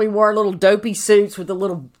back then we wore little dopey suits with a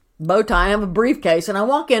little bow tie. I have a briefcase, and I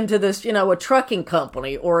walk into this, a trucking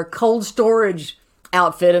company or a cold storage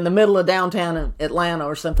outfit in the middle of downtown Atlanta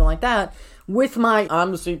or something like that with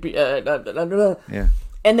I'm the CPA. Yeah.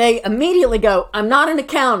 And they immediately go, I'm not an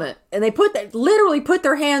accountant. And they literally put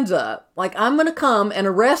their hands up. Like, I'm going to come and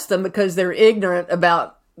arrest them because they're ignorant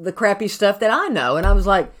about the crappy stuff that I know. And I was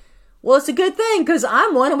like, well, it's a good thing because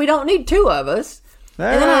I'm one and we don't need two of us. Oh.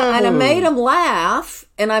 And I made them laugh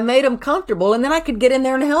and I made them comfortable, and then I could get in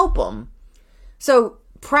there and help them. So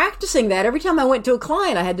practicing that, every time I went to a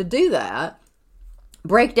client, I had to do that,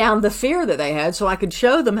 break down the fear that they had so I could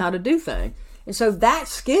show them how to do things. And so that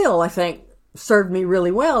skill, I think, served me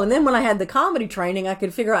really well. And then when I had the comedy training, I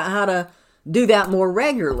could figure out how to do that more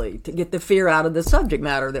regularly to get the fear out of the subject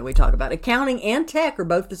matter that we talk about. Accounting and tech are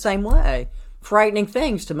both the same way. Frightening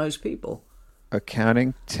things to most people.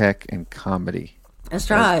 Accounting, tech, and comedy. That's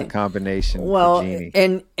right. That's the combination. Well, for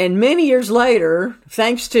Geni. and many years later,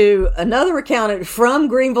 thanks to another accountant from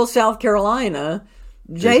Greenville, South Carolina,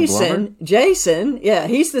 Jason, yeah,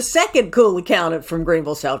 he's the second cool accountant from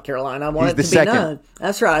Greenville, South Carolina. I want it to be known.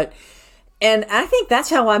 That's right. And I think that's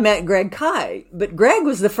how I met Greg Kite. But Greg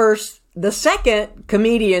was the second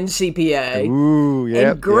comedian CPA. Ooh,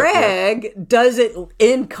 yeah. And Greg does it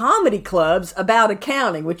in comedy clubs about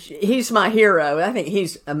accounting, which he's my hero. I think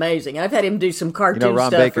he's amazing. I've had him do some cartoon stuff Ron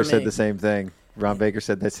Baker for me. said the same thing. Ron Baker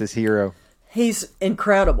said that's his hero. He's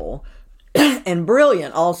incredible and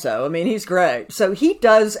brilliant also. I mean, he's great. So he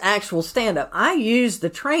does actual stand-up. I use the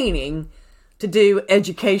training to do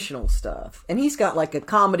educational stuff. And he's got like a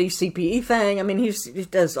comedy CPA thing. I mean, he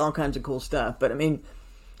does all kinds of cool stuff. But I mean,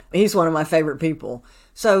 he's one of my favorite people.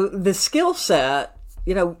 So the skill set,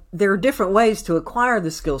 you know, there are different ways to acquire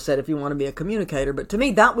the skill set if you want to be a communicator. But to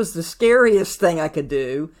me, that was the scariest thing I could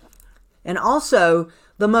do. And also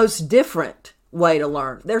the most different way to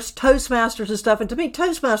learn. There's Toastmasters and stuff. And to me,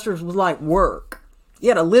 Toastmasters was like work. You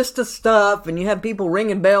had a list of stuff and you had people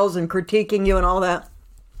ringing bells and critiquing you and all that.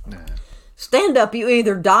 Stand up, you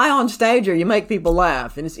either die on stage or you make people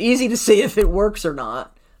laugh. And it's easy to see if it works or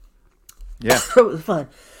not. Yeah. It was fun.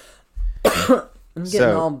 I'm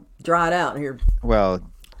getting all dried out here. Well,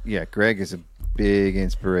 yeah, Greg is a big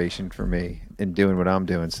inspiration for me in doing what I'm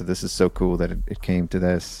doing. So this is so cool that it came to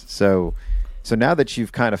this. So now that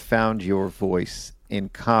you've kind of found your voice in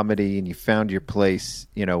comedy and you found your place,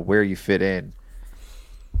 you know, where you fit in,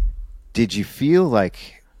 did you feel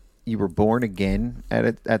like you were born again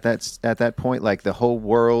at that point? Like the whole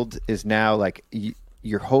world is now like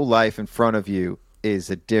your whole life in front of you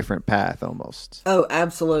is a different path almost. Oh,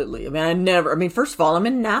 absolutely. I mean, first of all, I'm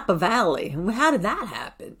in Napa Valley. How did that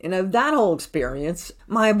happen? You know, that whole experience,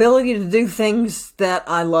 my ability to do things that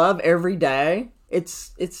I love every day,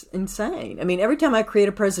 it's insane. I mean, every time I create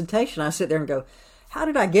a presentation, I sit there and go, how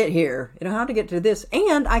did I get here? You know, how to get to this?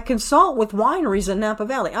 And I consult with wineries in Napa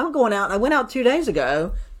Valley. I went out 2 days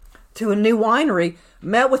ago to a new winery,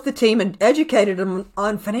 met with the team and educated them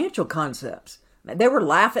on financial concepts. They were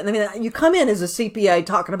laughing. I mean, you come in as a CPA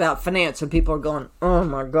talking about finance and people are going, oh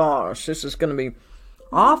my gosh, this is going to be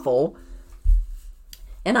awful.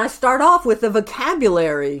 And I start off with a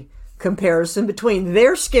vocabulary comparison between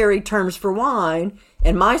their scary terms for wine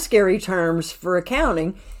and my scary terms for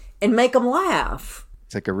accounting and make them laugh.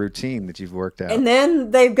 It's like a routine that you've worked out. And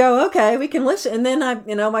then they go, okay, we can listen. And then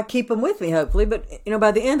I keep them with me, hopefully. But, you know,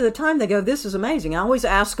 by the end of the time, they go, this is amazing. I always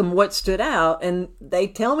ask them what stood out. And they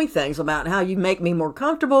tell me things about how you make me more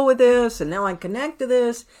comfortable with this. And now I connect to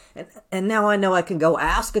this. And now I know I can go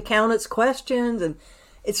ask accountants questions. And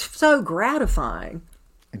it's so gratifying.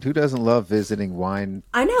 And who doesn't love visiting wine?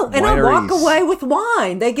 I know. And I walk away with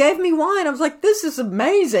wine. They gave me wine. I was like, this is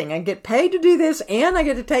amazing. I get paid to do this. And I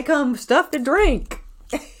get to take home stuff to drink.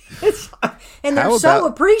 And they're so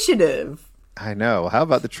appreciative. I know. How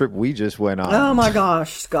about the trip we just went on? Oh my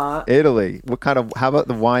gosh, Scott. Italy. How about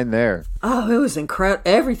the wine there? Oh, it was incredible.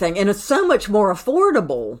 Everything. And it's so much more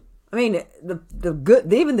affordable. I mean, the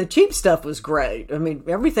good, even the cheap stuff was great. I mean,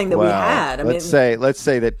 everything that we had. Let's say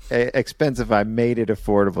that Expensify made it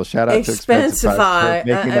affordable. Shout out to Expensify for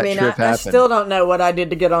making that trip happen. I still don't know what I did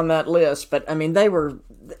to get on that list, but I mean,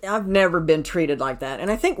 I've never been treated like that. And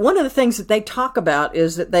I think one of the things that they talk about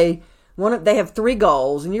is that they have 3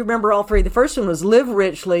 goals, and you remember all 3. The first one was live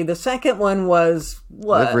richly. The second one was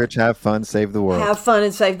what? Live rich, have fun, save the world. Have fun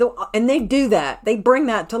and save the world. And they do that. They bring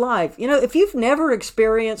that to life. You know, if you've never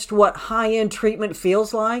experienced what high-end treatment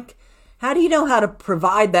feels like, how do you know how to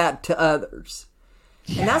provide that to others?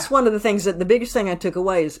 Yeah. And that's one of the things the biggest thing I took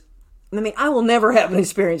away is, I mean, I will never have an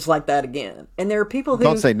experience like that again. And there are people who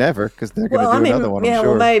don't say never, because they're going to do another one. Yeah, I'm sure.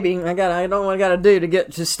 Well, maybe I don't know what I got to do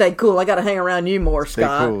to stay cool. I got to hang around you more,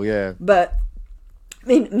 Scott. Stay cool, yeah. But I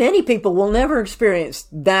mean, many people will never experience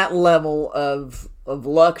that level of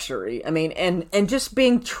luxury. I mean, and just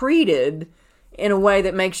being treated in a way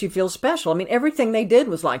that makes you feel special. I mean, everything they did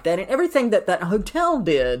was like that, and everything that hotel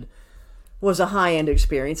did was a high-end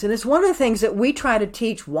experience. And it's one of the things that we try to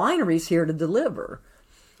teach wineries here to deliver.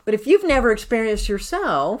 But if you've never experienced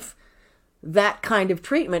yourself that kind of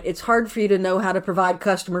treatment, it's hard for you to know how to provide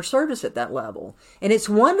customer service at that level. And it's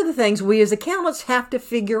one of the things we as accountants have to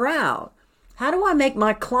figure out. How do I make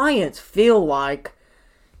my clients feel like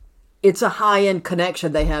it's a high-end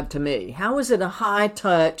connection they have to me? How is it a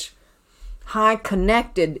high-touch,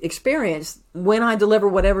 high-connected experience when I deliver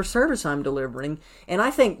whatever service I'm delivering? And I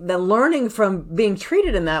think the learning from being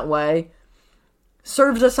treated in that way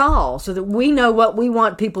serves us all so that we know what we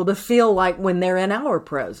want people to feel like when they're in our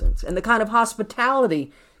presence and the kind of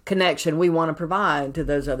hospitality connection we want to provide to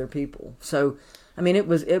those other people. So, I mean, it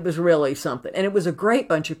was really something. And it was a great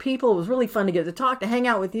bunch of people. It was really fun to get to hang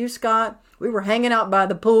out with you, Scott. We were hanging out by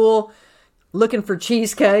the pool, looking for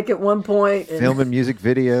cheesecake at one point. Filming music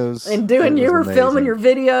videos. And you were filming your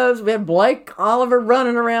videos. We had Blake Oliver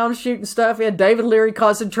running around shooting stuff. We had David Leary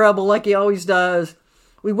causing trouble like he always does.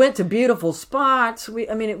 We went to beautiful spots.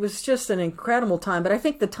 It was just an incredible time. But I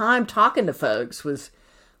think the time talking to folks was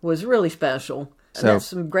really special. So, there's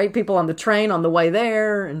some great people on the train on the way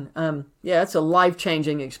there. And, it's a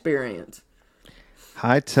life-changing experience.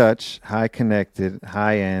 high touch, high connected,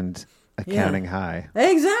 high end accounting high.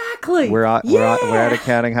 Exactly. We're at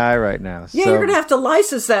accounting high right now. Yeah, so, you're gonna have to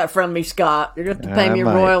license that from me, Scott. You're gonna have to pay me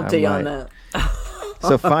royalty on that.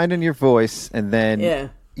 So finding your voice, and then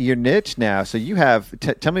your niche now. So you have.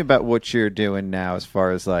 Tell me about what you're doing now, as far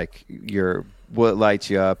as like what lights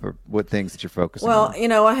you up, or what things that you're focusing on.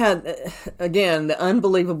 Well, I had, again, the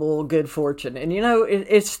unbelievable good fortune. And,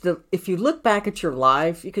 if you look back at your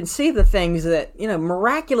life, you can see the things that,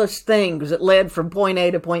 miraculous things that led from point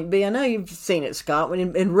A to point B. I know you've seen it, Scott,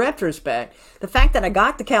 when in retrospect, the fact that I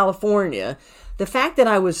got to California, the fact that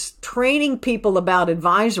I was training people about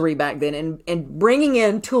advisory back then and bringing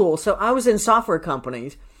in tools. So I was in software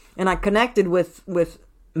companies, and I connected with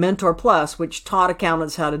Mentor Plus, which taught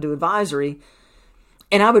accountants how to do advisory.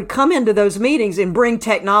 And I would come into those meetings and bring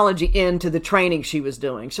technology into the training she was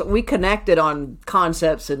doing. So we connected on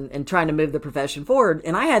concepts and trying to move the profession forward.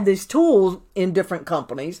 And I had these tools in different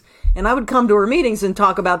companies. And I would come to her meetings and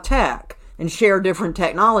talk about tech and share different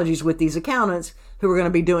technologies with these accountants who were going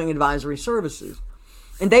to be doing advisory services.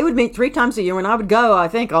 And they would meet 3 times a year. And I would go, I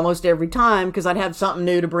think, almost every time because I'd have something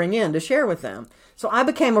new to bring in to share with them. So I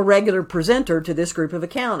became a regular presenter to this group of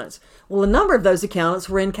accountants. Well, a number of those accountants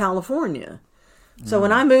were in California. So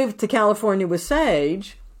when I moved to California with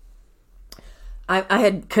Sage, I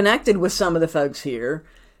had connected with some of the folks here,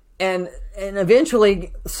 and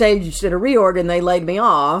eventually Sage did a reorg and they laid me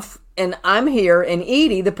off, and I'm here, and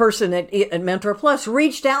Edie, the person at Mentor Plus,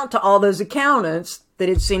 reached out to all those accountants that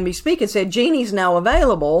had seen me speak and said, Genie's now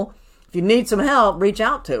available. If you need some help, reach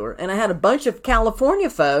out to her. And I had a bunch of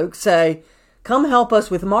California folks say, come help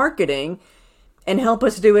us with marketing and help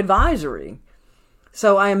us do advisory.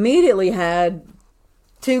 So I immediately had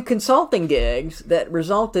 2 consulting gigs that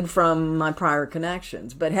resulted from my prior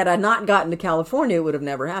connections. But had I not gotten to California, it would have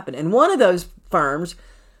never happened. And one of those firms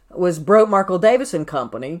was Broke Markle Davis and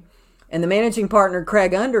Company. And the managing partner,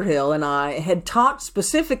 Craig Underhill, and I had talked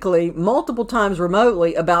specifically multiple times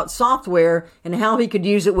remotely about software and how he could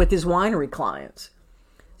use it with his winery clients.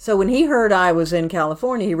 So when he heard I was in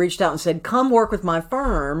California, he reached out and said, come work with my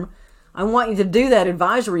firm. I want you to do that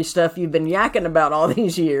advisory stuff you've been yakking about all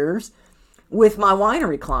these years with my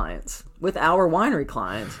winery clients, with our winery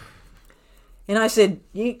clients. And I said,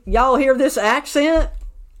 y'all hear this accent?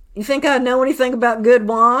 You think I know anything about good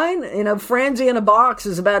wine? Franzi in a box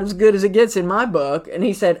is about as good as it gets in my book. And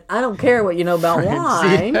he said, I don't care what you know about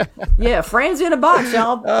wine. Yeah, Franzi in a box,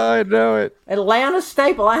 y'all. Oh, I know it. Atlanta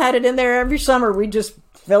staple. I had it in there every summer. We just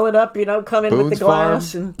fill it up, come in with the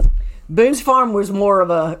glass. Farm. And Boone's Farm was more of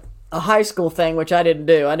a high school thing, which I didn't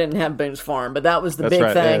do. I didn't have Boone's Farm, but that was the big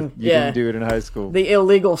thing. Yeah, you didn't do it in high school. The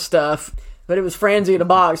illegal stuff. But it was Franzia in a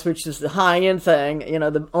box, which is the high-end thing.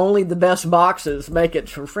 Only the best boxes make it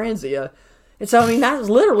from Franzia. And so, that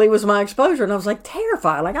literally was my exposure. And I was like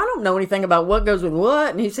terrified. I don't know anything about what goes with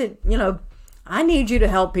what. And he said, I need you to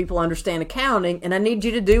help people understand accounting, and I need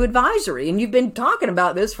you to do advisory. And you've been talking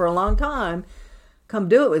about this for a long time. Come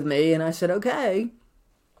do it with me. And I said, okay.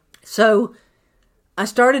 So I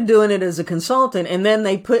started doing it as a consultant, and then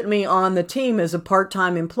they put me on the team as a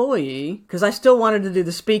part-time employee because I still wanted to do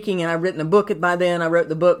the speaking, and I'd written a book by then. I wrote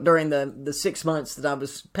the book during the 6 months that I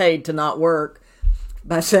was paid to not work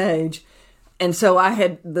by Sage. And so I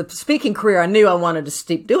had the speaking career. I knew I wanted to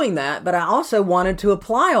keep doing that, but I also wanted to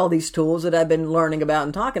apply all these tools that I've been learning about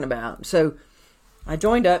and talking about. So I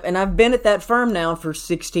joined up, and I've been at that firm now for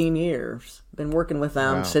 16 years. Been working with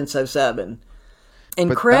them since 2007. And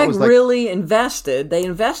but Craig really invested. They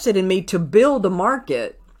invested in me to build a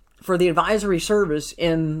market for the advisory service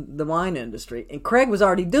in the wine industry. And Craig was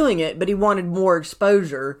already doing it, but he wanted more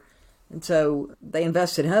exposure. And so they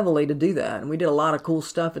invested heavily to do that. And we did a lot of cool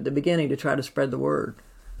stuff at the beginning to try to spread the word.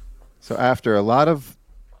 So after a lot of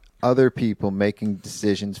other people making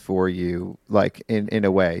decisions for you, like in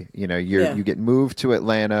a way, you get moved to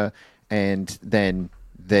Atlanta, and then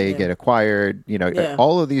they get acquired,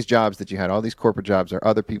 all of these jobs that you had, all these corporate jobs, are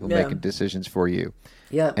other people making decisions for you.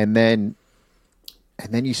 Yeah. And then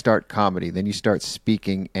you start comedy, then you start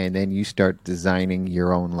speaking, and then you start designing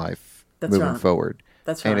your own life moving forward.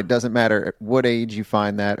 That's right. And it doesn't matter at what age you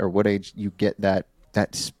find that, or what age you get that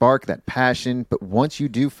spark, that passion. But once you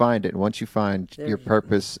do find it, once you find your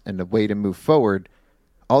purpose and the way to move forward,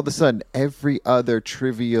 all of a sudden, every other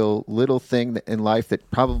trivial little thing in life that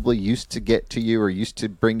probably used to get to you or used to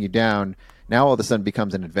bring you down, now all of a sudden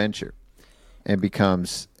becomes an adventure and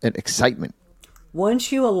becomes an excitement.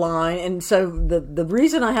 Once you align, and so the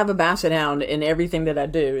reason I have a Basset Hound in everything that I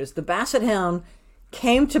do is the Basset Hound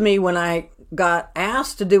came to me when I got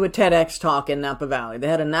asked to do a TEDx talk in Napa Valley. They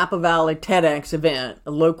had a Napa Valley TEDx event,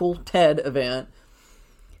 a local TED event.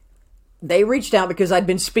 they reached out because I'd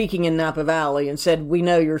been speaking in Napa Valley and said, we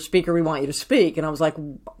know you're a speaker, we want you to speak. And I was like,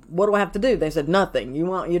 what do I have to do? They said, nothing. You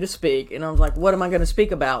want you to speak. And I was like, what am I going to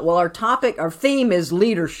speak about? Well, our theme is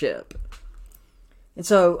leadership. And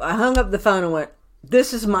so I hung up the phone and went,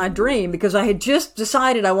 this is my dream, because I had just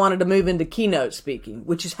decided I wanted to move into keynote speaking,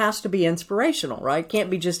 which has to be inspirational, right?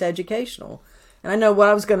 Can't be just educational. And I know what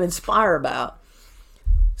I was going to inspire about.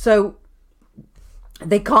 So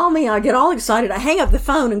they call me, I get all excited. I hang up the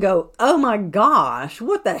phone and go, oh my gosh,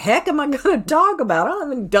 what the heck am I going to talk about? I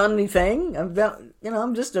haven't done anything.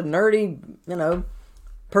 I'm just a nerdy,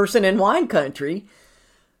 person in wine country.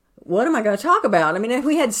 What am I going to talk about? I mean,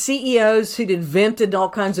 we had CEOs who'd invented all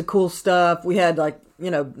kinds of cool stuff. We had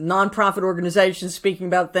nonprofit organizations speaking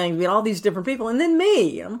about things. We had all these different people. And then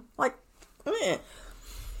me. I'm like, eh.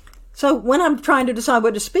 So when I'm trying to decide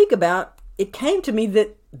what to speak about, it came to me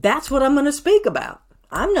that that's what I'm going to speak about.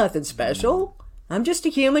 I'm nothing special. I'm just a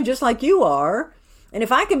human just like you are. And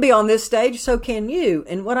if I can be on this stage, so can you.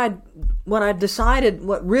 And what I decided,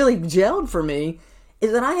 what really gelled for me,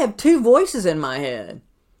 is that I have two voices in my head.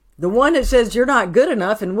 The one that says, you're not good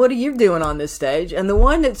enough, and what are you doing on this stage? And the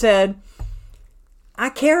one that said, I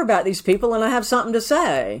care about these people and I have something to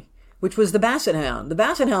say, which was the Basset Hound. The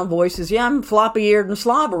Basset Hound voice is, yeah, I'm floppy-eared and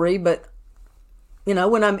slobbery, but,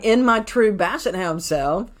 when I'm in my true Basset Hound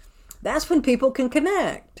self, that's when people can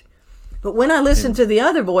connect. But when I listened to the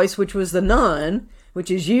other voice, which was the nun,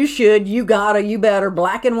 which is you should, you gotta, you better,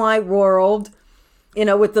 black and white world,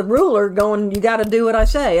 with the ruler going, you gotta do what I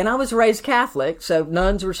say. And I was raised Catholic, so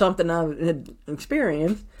nuns were something I had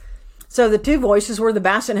experienced. So the two voices were the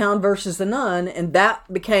Basset Hound versus the nun, and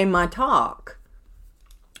that became my talk.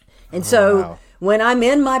 And so when I'm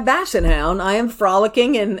in my Basset Hound, I am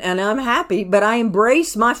frolicking and I'm happy, but I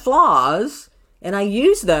embrace my flaws and I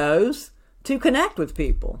use those to connect with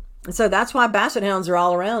people. And so that's why Basset Hounds are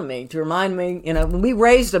all around me, to remind me, we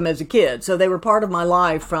raised them as a kid. So they were part of my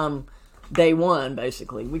life from day one,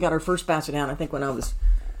 basically. We got our first Basset Hound, I think, when I was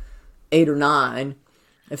 8 or 9,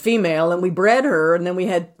 a female, and we bred her, and then we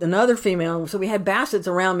had another female. So we had Bassets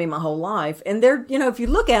around me my whole life. And they're, if you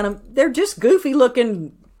look at them, they're just goofy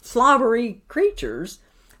looking, slobbery creatures,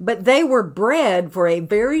 but they were bred for a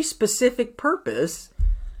very specific purpose.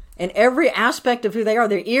 And every aspect of who they are,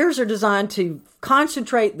 their ears are designed to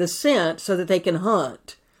concentrate the scent so that they can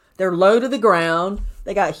hunt. They're low to the ground.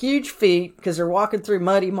 They got huge feet because they're walking through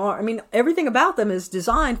muddy everything about them is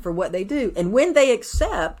designed for what they do. And when they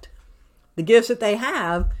accept the gifts that they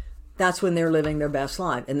have, that's when they're living their best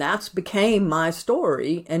life. And that's became my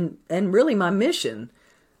story and really my mission.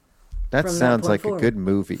 That sounds like a good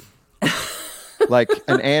movie. Like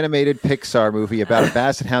an animated Pixar movie about a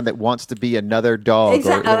Basset Hound that wants to be another dog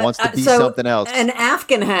or that wants to be something else. An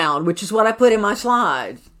Afghan Hound, which is what I put in my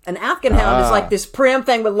slides. An Afghan Hound is like this prim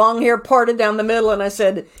thing with long hair parted down the middle. And I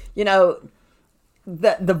said,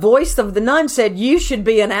 the voice of the nun said, you should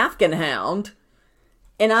be an Afghan Hound.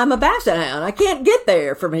 And I'm a Basset Hound. I can't get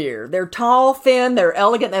there from here. They're tall, thin, they're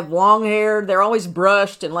elegant, they have long hair, they're always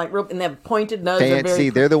brushed and and they have pointed noses.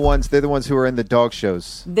 Fancy. They're the ones who are in the dog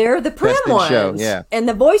shows. They're the prim ones. Show. Yeah. And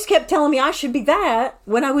the voice kept telling me I should be that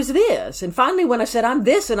when I was this. And finally when I said I'm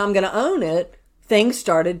this and I'm going to own it, things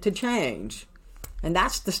started to change. And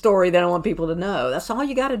that's the story that I want people to know. That's all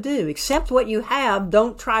you got to do. Accept what you have.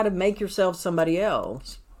 Don't try to make yourself somebody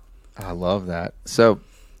else. I love that. So,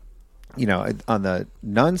 on the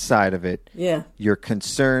nun side of it, you're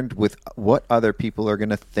concerned with what other people are going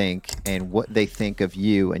to think and what they think of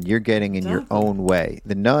you, and you're getting in your own way.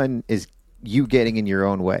 The nun is you getting in your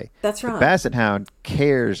own way. That's right. The Basset Hound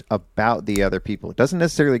cares about the other people. It doesn't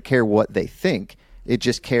necessarily care what they think. It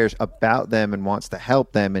just cares about them and wants to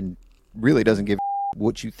help them and really doesn't give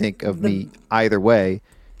what you think of me either way.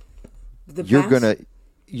 You're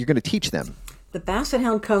gonna teach them. The Basset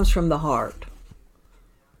Hound comes from the heart.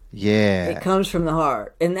 Yeah. It comes from the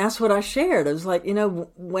heart. And that's what I shared. It was like,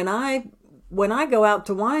 when I go out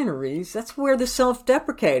to wineries, that's where the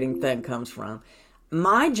self-deprecating thing comes from.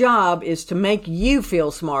 My job is to make you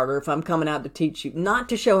feel smarter if I'm coming out to teach you, not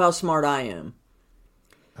to show how smart I am.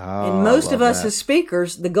 Oh, and most of us as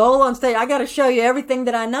speakers, the goal on stage, I got to show you everything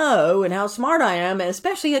that I know and how smart I am, and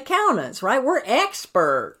especially accountants, right? We're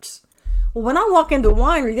experts. Well, when I walk into a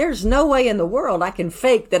winery, there's no way in the world I can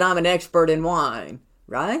fake that I'm an expert in wine.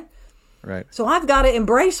 Right? Right. So I've got to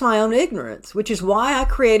embrace my own ignorance, which is why I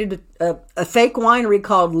created a fake winery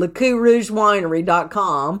called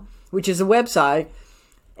LeCourrougeWinery.com, which is a website,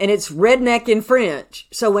 and it's redneck in French.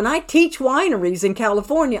 So when I teach wineries in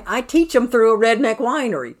California, I teach them through a redneck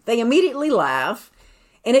winery. They immediately laugh,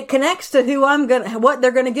 and it connects to what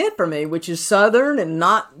they're going to get from me, which is Southern and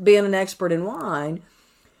not being an expert in wine.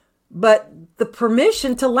 but the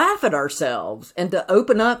permission to laugh at ourselves and to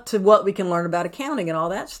open up to what we can learn about accounting and all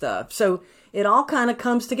that stuff. So it all kind of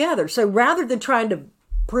comes together. So rather than trying to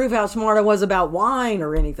prove how smart I was about wine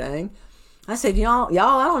or anything, I said, y'all,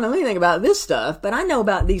 I don't know anything about this stuff, but I know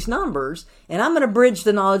about these numbers, and I'm going to bridge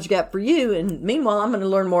the knowledge gap for you. And meanwhile, I'm going to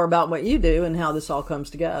learn more about what you do and how this all comes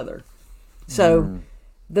together. So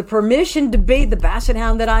the permission to be the basset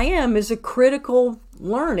hound that I am is a critical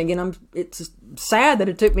learning, and it's sad that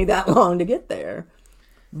it took me that long to get there.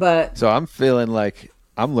 But so I'm feeling like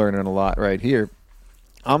I'm learning a lot right here.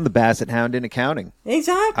 I'm the basset hound in accounting.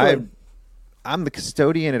 Exactly. I'm the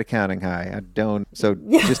custodian at Accounting High.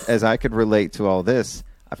 Just as I could relate to all this,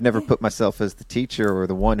 I've never put myself as the teacher or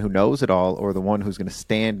the one who knows it all or the one who's going to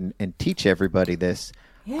stand and teach everybody this.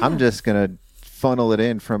 Yeah. I'm just going to funnel it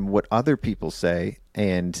in from what other people say,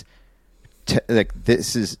 and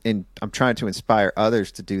I'm trying to inspire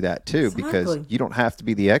others to do that too, because you don't have to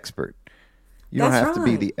be the expert. You don't have to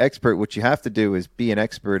be the expert. What you have to do is be an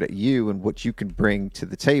expert at you and what you can bring to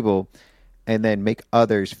the table, and then make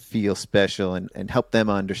others feel special and help them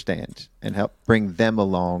understand and help bring them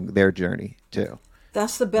along their journey too.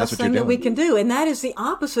 That's the best thing that we can do. And that is the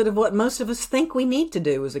opposite of what most of us think we need to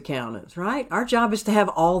do as accountants, right? Our job is to have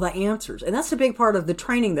all the answers. And that's a big part of the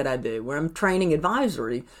training that I do, where I'm training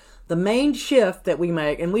advisory. The main shift that we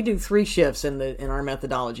make, and we do 3 shifts in our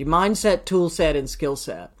methodology: mindset, tool set, and skill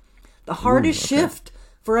set. The hardest shift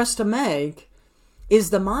for us to make is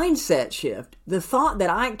the mindset shift. The thought that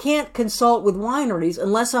I can't consult with wineries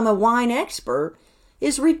unless I'm a wine expert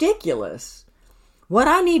is ridiculous. What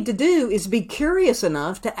I need to do is be curious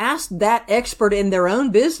enough to ask that expert in their own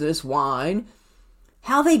business, wine,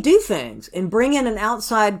 how they do things, and bring in an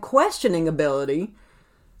outside questioning ability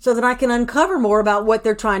so that I can uncover more about what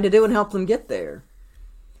they're trying to do and help them get there.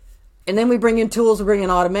 And then we bring in tools, we bring in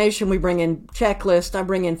automation, we bring in checklists, I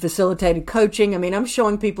bring in facilitated coaching. I mean, I'm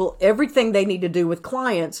showing people everything they need to do with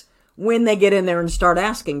clients when they get in there and start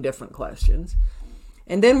asking different questions.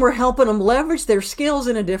 And then we're helping them leverage their skills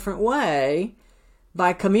in a different way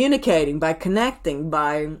by communicating, by connecting,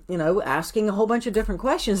 by, asking a whole bunch of different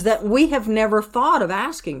questions that we have never thought of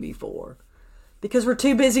asking before, because we're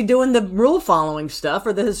too busy doing the rule following stuff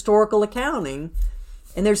or the historical accounting.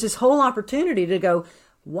 And there's this whole opportunity to go,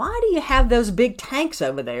 why do you have those big tanks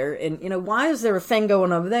over there? And, why is there a thing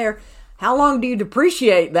going over there? How long do you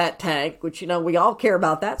depreciate that tank? Which, we all care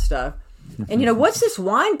about that stuff. And, what's this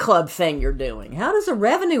wine club thing you're doing? How does the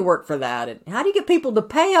revenue work for that? And how do you get people to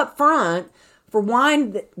pay up front for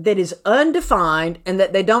wine that is undefined and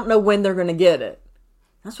that they don't know when they're going to get it?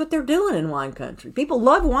 That's what they're doing in wine country. People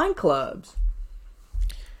love wine clubs.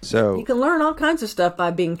 So you can learn all kinds of stuff by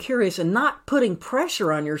being curious and not putting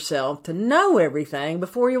pressure on yourself to know everything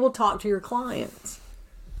before you will talk to your clients.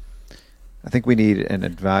 I think we need an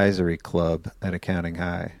advisory club at Accounting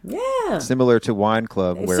High. Yeah. Similar to Wine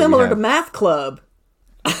Club. It's similar to Math Club.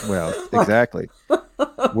 Well, exactly.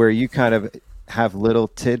 Where you kind of have little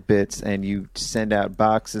tidbits and you send out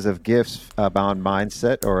boxes of gifts on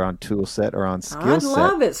mindset or on tool set or on skill set. I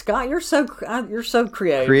love it, Scott. You're so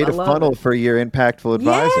creative. Create a funnel for your impactful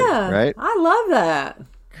advisor, right? I love that.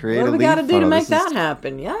 Create what a do we got to do to make that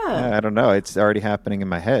happen? Yeah. I don't know. It's already happening in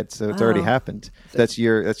my head, so it's already happened. That's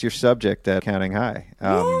your subject at Accounting High.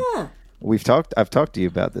 Yeah. I've talked to you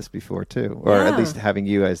about this before too, or at least having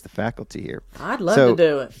you as the faculty here. I'd love to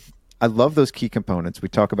do it. I love those key components. We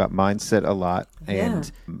talk about mindset a lot,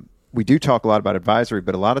 and we do talk a lot about advisory,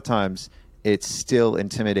 but a lot of times it's still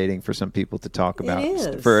intimidating for some people to talk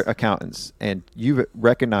about for accountants. And you've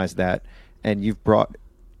recognized that, and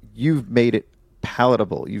you've made it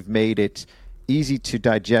palatable. You've made it easy to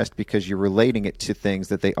digest because you're relating it to things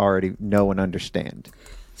that they already know and understand.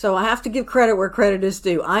 So I have to give credit where credit is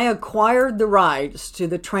due. I acquired the rights to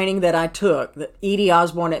the training that I took, that Edie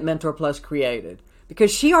Osborne at Mentor Plus created, because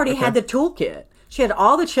she already had the toolkit. She had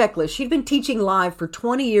all the checklists. She'd been teaching live for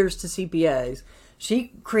 20 years to CPAs.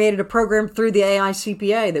 She created a program through the AI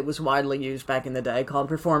CPA that was widely used back in the day called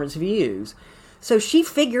Performance Views. So she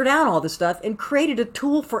figured out all the stuff and created a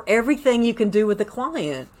tool for everything you can do with a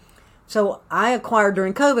client. So I acquired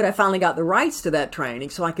during COVID, I finally got the rights to that training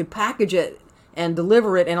so I could package it and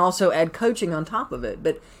deliver it and also add coaching on top of it.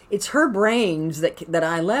 But it's her brains that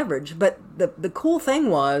I leverage. But the cool thing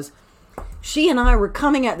was, she and I were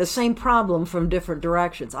coming at the same problem from different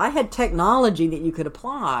directions. I had technology that you could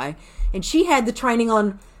apply, and she had the training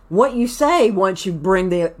on what you say once you bring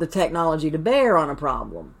the technology to bear on a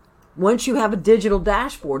problem. Once you have a digital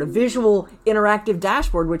dashboard, a visual interactive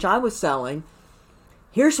dashboard, which I was selling,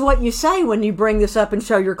 here's what you say when you bring this up and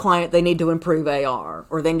show your client they need to improve AR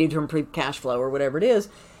or they need to improve cash flow or whatever it is.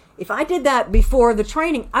 if I did that before the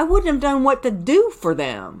training, I wouldn't have known what to do for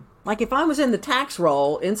them. Like if I was in the tax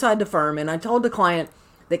role inside the firm and I told the client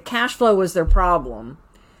that cash flow was their problem,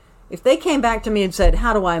 if they came back to me and said,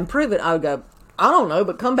 how do I improve it? I would go, I don't know,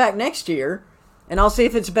 but come back next year and I'll see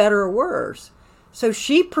if it's better or worse. So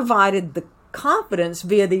she provided the confidence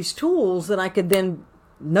via these tools that I could then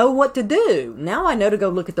know what to do. Now I know to go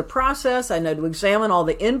look at the process. I know to examine all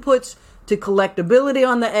the inputs to collectability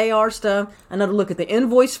on the AR stuff. I know to look at the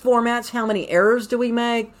invoice formats. How many errors do we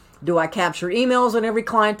make? Do I capture emails on every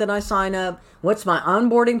client that I sign up? What's my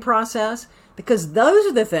onboarding process? Because those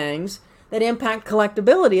are the things that impact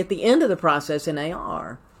collectability at the end of the process in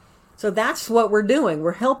AR. So that's what we're doing.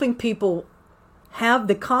 We're helping people have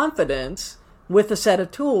the confidence with a set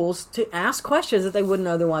of tools to ask questions that they wouldn't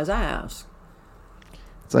otherwise ask.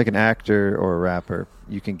 It's like an actor or a rapper.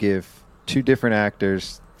 You can give two different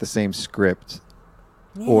actors the same script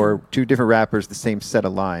or two different rappers the same set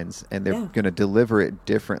of lines, and they're going to deliver it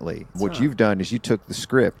differently. That's what right. you've done is you took the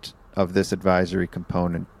script of this advisory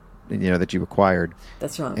component, that you acquired.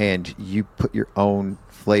 That's right. And you put your own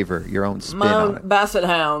flavor, your own spin My on own it. Basset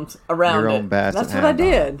Hounds around Your it. own Basset That's what I Hound on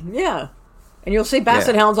did. Yeah. And you'll see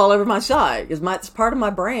Basset Hounds all over my site. It's part of my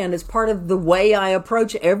brand. It's part of the way I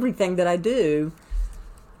approach everything that I do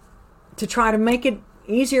to try to make it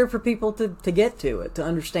easier for people to get to it, to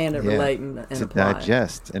understand it, relate, and to apply.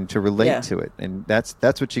 digest and to relate to it. And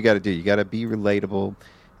that's what you got to do. You got to be relatable,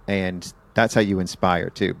 and that's how you inspire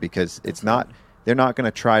too, because they're not going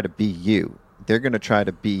to try to be you. They're going to try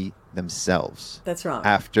to be themselves. That's right.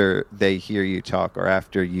 After they hear you talk or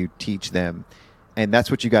after you teach them. And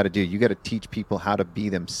that's what you got to do. You got to teach people how to be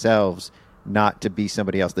themselves, not to be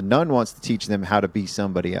somebody else. The nun wants to teach them how to be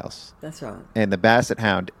somebody else. That's right. And the Basset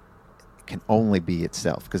Hound can only be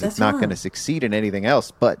itself, because it's not going to succeed in anything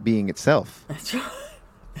else but being itself. That's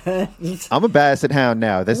right. I'm a Basset Hound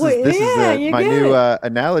now. This is my new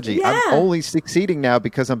analogy. Yeah. I'm only succeeding now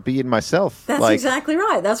because I'm being myself. That's exactly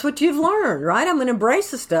right. That's what you've learned, right? I'm going to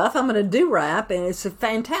embrace the stuff. I'm going to do rap, and it's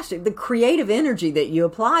fantastic. The creative energy that you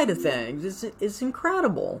apply to things is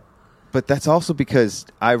incredible. But that's also because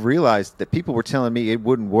I realized that people were telling me it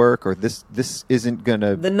wouldn't work, or this isn't going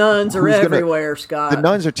to... The nuns are everywhere, Scott. The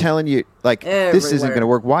nuns are telling you, like, this isn't Everywhere. going to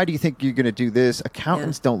work. Why do you think you're going to do this?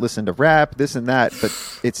 Accountants don't listen to rap, this and that.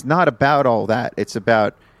 But it's not about all that. It's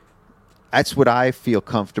about... That's what I feel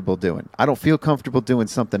comfortable doing. I don't feel comfortable doing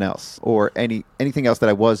something else or anything else that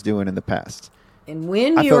I was doing in the past. And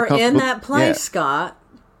when you're in that place, Scott,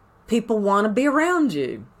 people want to be around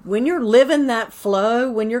you. When you're living that flow,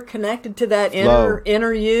 when you're connected to that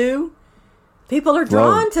inner you, people are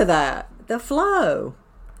drawn to that, the flow.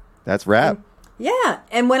 That's rap.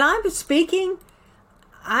 And when I'm speaking,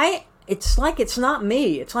 it's like it's not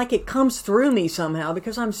me. It's like it comes through me somehow,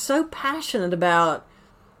 because I'm so passionate about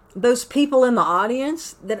those people in the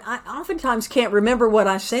audience that I oftentimes can't remember what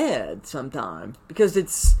I said sometimes, because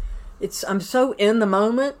I'm so in the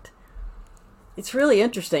moment. It's really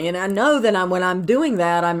interesting, and I know that when I'm doing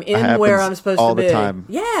that, I'm in where I'm supposed to be. All the time.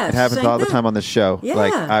 Yeah, it happens all the time on the show. Yeah.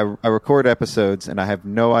 Like I record episodes, and I have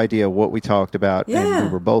no idea what we talked about, and we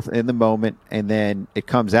were both in the moment, and then it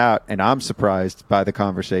comes out, and I'm surprised by the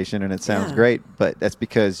conversation, and it sounds great, but that's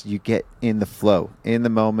because you get in the flow, in the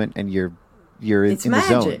moment, and you're in the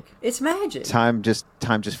zone. It's magic. Time just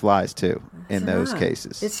flies too in those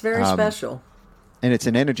cases. It's very special. And it's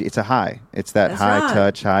an energy. It's a high. It's that high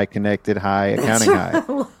touch, high connected, high accounting high. I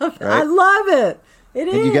love it. Right? I love it. It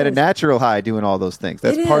is. And you get a natural high doing all those things.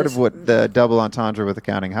 That's part of what the double entendre with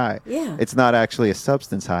accounting high. Yeah. It's not actually a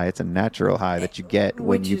substance high. It's a natural high that you get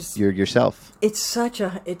when you're yourself. It's such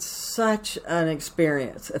an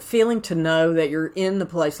experience, a feeling to know that you're in the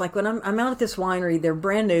place. Like when I'm out at this winery, they're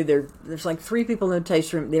brand new. There's like 3 people in the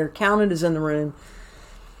tasting room. Their accountant is in the room.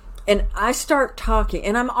 And I start talking,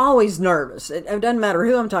 and I'm always nervous. It doesn't matter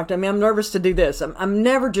who I'm talking to. I mean, I'm nervous to do this. I'm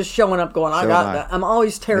never just showing up going, I'm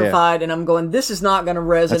always terrified, and I'm going, this is not going to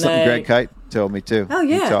resonate. That's something Greg Kite told me, too. Oh,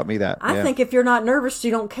 yeah. He taught me that. I think if you're not nervous,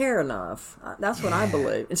 you don't care enough. That's what I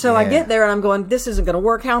believe. And so I get there, and I'm going, this isn't going to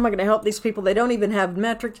work. How am I going to help these people? They don't even have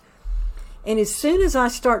metrics. And as soon as I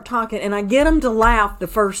start talking, and I get them to laugh the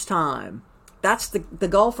first time, that's the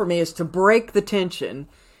goal for me, is to break the tension.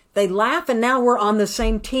 They laugh, and now we're on the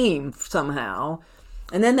same team somehow.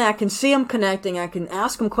 And then I can see them connecting. I can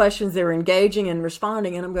ask them questions. They're engaging and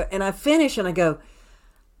responding. And I finish, and I go,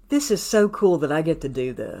 this is so cool that I get to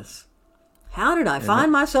do this. How did I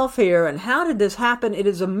find myself here, and how did this happen? It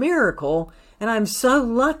is a miracle, and I'm so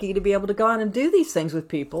lucky to be able to go out and do these things with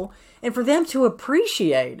people and for them to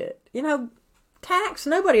appreciate it. You know, tax,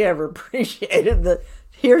 nobody ever appreciated the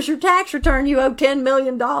Here's your tax return. You owe $10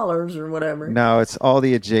 million or whatever. No, it's all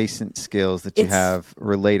the adjacent skills that you have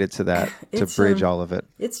related to that to bridge all of it.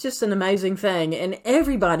 It's just an amazing thing, and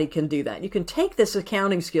everybody can do that. You can take this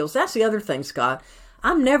accounting skills. That's the other thing, Scott.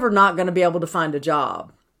 I'm never not going to be able to find a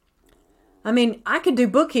job. I mean, I could do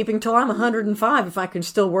bookkeeping till I'm 105 if I can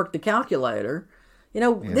still work the calculator.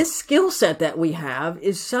 This skill set that we have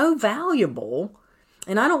is so valuable.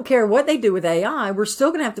 And I don't care what they do with AI, we're still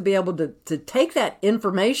going to have to be able to take that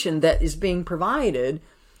information that is being provided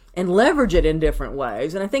and leverage it in different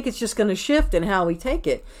ways. And I think it's just going to shift in how we take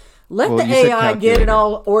it. Let the AI get it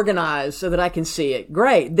all organized so that I can see it.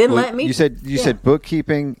 Great. Then let me... You said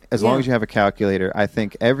bookkeeping, as long as you have a calculator. I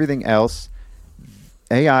think everything else,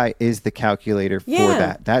 AI is the calculator for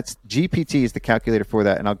that. That's GPT is the calculator for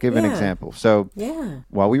that. And I'll give an example. So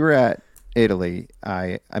while we were at Italy,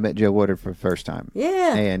 I met Joe Woodard for the first time.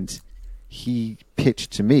 Yeah. And he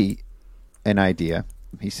pitched to me an idea.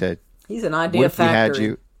 He said, he's an idea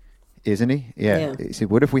factory. Isn't he? Yeah. He said,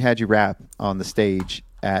 what if we had you rap on the stage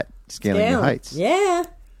at Scaling the Heights? Yeah.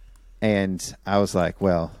 And I was like,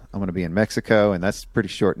 well, I'm going to be in Mexico, and that's pretty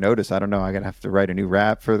short notice. I don't know. I'm going to have to write a new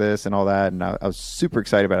rap for this and all that. And I was super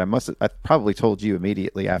excited about it. I probably told you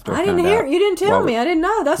immediately after I didn't hear. You didn't tell me. I didn't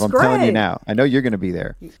know. That's great. I'm telling you now. I know you're going to be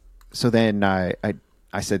there. So then I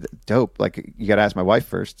said, dope, like you got to ask my wife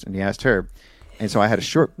first. And he asked her. And so I had a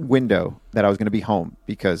short window that I was going to be home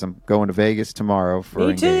because I'm going to Vegas tomorrow for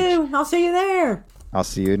Me too. I'll see you there. I'll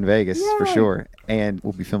see you in Vegas for sure. And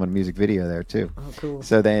we'll be filming a music video there too. Oh, cool.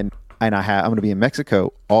 So then, and I'm going to be in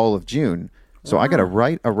Mexico all of June. So I got to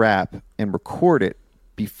write a rap and record it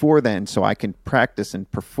before then so I can practice and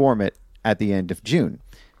perform it at the end of June.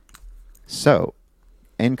 So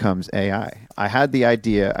in comes AI. I had the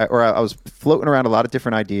idea, I was floating around a lot of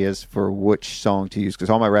different ideas for which song to use because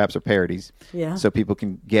all my raps are parodies. Yeah. So people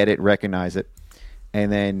can get it, recognize it.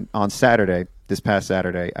 And then on Saturday, this past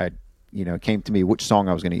Saturday, it came to me which song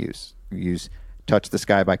I was going to use Touch the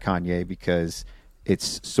Sky by Kanye because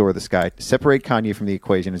it's Soar the Sky. Separate Kanye from the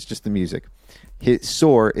equation. It's just the music.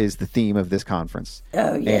 Soar is the theme of this conference.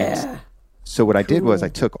 Oh, yeah. And so what I did was I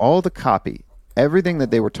took all the copy, everything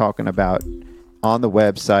that they were talking about on the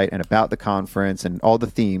website and about the conference and all the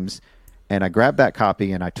themes, and I grabbed that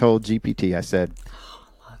copy and I told GPT, I said,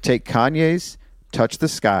 take Kanye's Touch the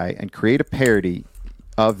Sky and create a parody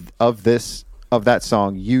of that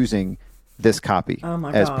song using this copy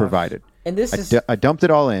as provided. And I dumped it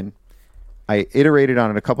all in. I iterated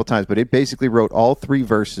on it a couple times, but it basically wrote all 3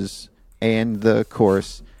 verses and the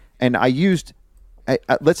chorus. And I used,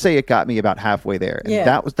 let's say it got me about halfway there.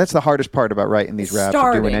 And that's the hardest part about writing these raps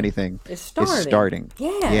or doing anything. It's starting.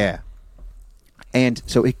 Yeah. And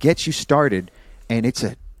so it gets you started, and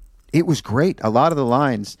it was great. A lot of the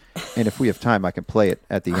lines, and if we have time, I can play it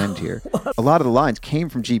at the end here. A lot of the lines came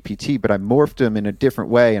from GPT, but I morphed them in a different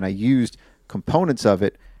way, and I used components of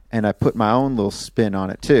it, and I put my own little spin on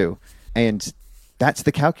it too. And that's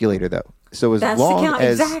the calculator, though. So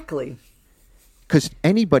exactly. Because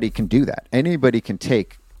anybody can do that. Anybody can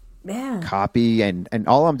take copy, and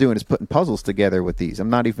all I'm doing is putting puzzles together with these. I'm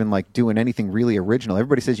not even doing anything really original.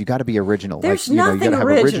 Everybody says you got to be original. There's nothing you gotta have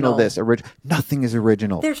original. Nothing is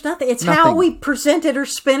original. There's nothing. It's how we present it or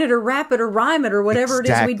spin it or rap it or rhyme it or whatever it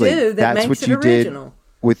is we do That's makes what it you original. Did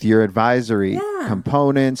with your advisory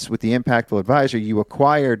components, with the Impactful Advisor, you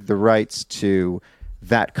acquired the rights to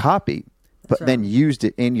that copy, but then used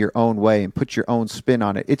it in your own way and put your own spin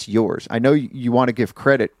on it. It's yours. I know you want to give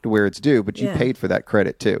credit to where it's due, but you paid for that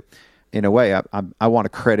credit too. In a way, I want to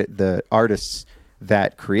credit the artists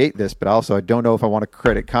that create this, but also I don't know if I want to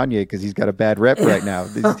credit Kanye because he's got a bad rep right now.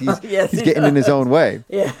 He's getting in his own way.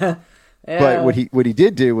 Yeah. But what he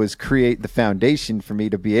did do was create the foundation for me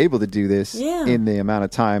to be able to do this in the amount of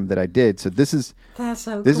time that I did. So this is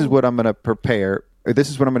what I'm going to prepare. Or this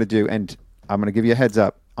is what I'm going to do, and I'm going to give you a heads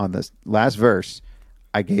up on this last verse.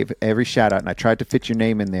 I gave every shout out, and I tried to fit your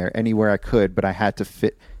name in there anywhere I could, but I had to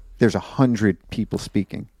fit. There's 100 people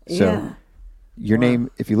speaking, so your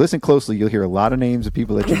name. If you listen closely, you'll hear a lot of names of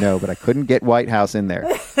people that you know, but I couldn't get Whitehouse in there.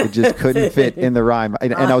 It just couldn't fit in the rhyme,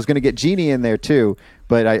 and I was going to get Geni in there too.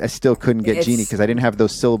 But I still couldn't get Geni because I didn't have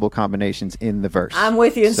those syllable combinations in the verse. I'm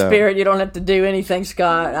with you in spirit. You don't have to do anything,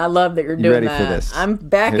 Scott. I love that you're doing that. Ready for this? I'm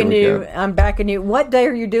backing you. Go. I'm backing you. What day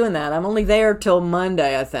are you doing that? I'm only there till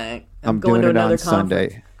Monday, I think. I'm going doing to it another on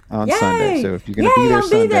conference. Sunday. On Sunday. So if you're going to be there I'll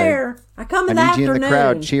Sunday, be there. I come in the afternoon. I need you in the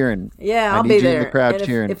crowd cheering. Yeah, I'll be there. I need you in the crowd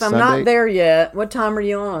cheering. If I'm Sunday, not there yet, what time are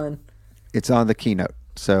you on? It's on the keynote.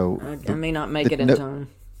 So I may not make it in time.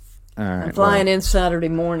 All right, I'm flying in Saturday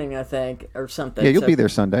morning, I think, or something. Yeah, you'll be there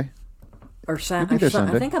Sunday. Or We'll be there I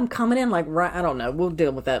Sunday. think I'm coming in like right. I don't know. We'll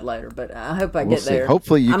deal with that later. But I hope I We'll get see. there.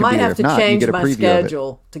 Hopefully you I can might be there. have If to not, you change get a my preview of it.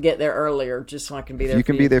 schedule to get there earlier, just so I can be there. You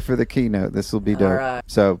can be there for the keynote. This will be dope. right.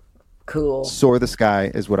 So Cool. Soar the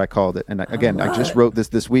Sky is what I called it. And again, I just wrote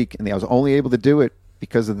this week, and I was only able to do it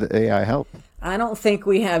because of the AI help. I don't think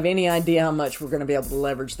we have any idea how much we're going to be able to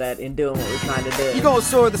leverage that in doing what we're trying to do. You're gonna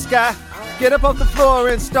soar the sky, get up off the floor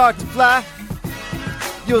and start to fly.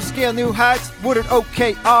 You'll scale new heights, Woodard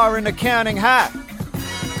OKR and accounting high.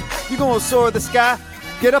 You're gonna soar the sky,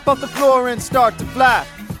 get up off the floor and start to fly.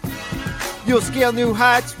 You'll scale new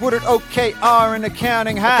heights, Woodard OKR and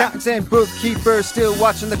accounting high. Accountants and bookkeepers still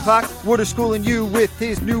watching the clock. Woodard schooling you with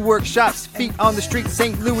his new workshops. Feet on the street,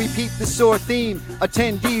 St. Louis, peep the soar theme.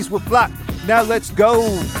 Attendees will flock. Now let's go.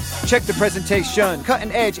 Check the presentation.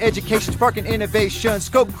 Cutting edge education, sparking innovation.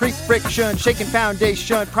 Scope creep friction, shaking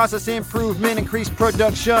foundation. Process improvement, increased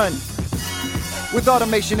production. With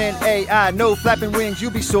automation and AI, no flapping wings,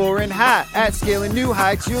 you'll be soaring high. At scaling new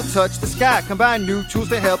heights, you'll touch the sky. Combine new tools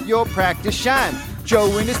to help your practice shine.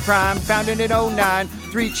 Joe in his prime, founded in 09.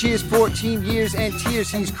 3 cheers, 14 years, and tears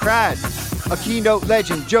he's cried. A keynote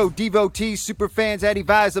legend, Joe devotee, super fans at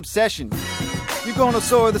Evi's obsession. You're gonna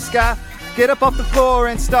soar the sky, get up off the floor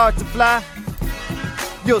and start to fly.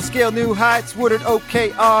 You'll scale new heights, Woodard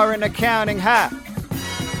OKR and accounting high.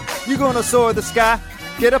 You're gonna soar the sky,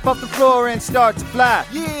 get up off the floor and start to fly.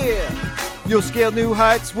 Yeah! You'll scale new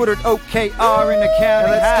heights, Woodard OKR and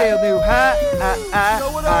accounting high. Let's scale new heights.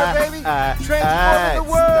 Joe Woodard, baby! Transforming the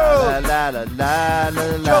world! La, la, la,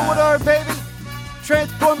 la, la. Joe Woodard, baby!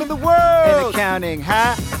 Transforming the world! And accounting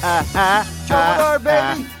high. Joe Woodard,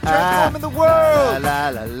 baby! Transforming the world! La,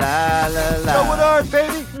 la, la, la, la. Joe Woodard,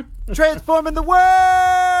 baby! Transforming the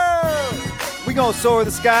world! We gonna soar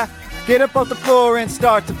the sky, get up off the floor and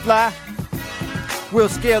start to fly. We'll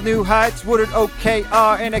scale new heights, Woodard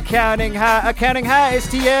OKR and accounting high. Accounting high,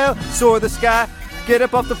 STL, soar the sky, get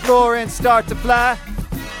up off the floor and start to fly.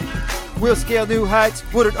 We'll scale new heights,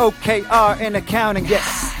 Woodard OKR and accounting.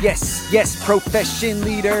 Yes, yes, yes, profession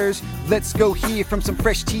leaders. Let's go hear from some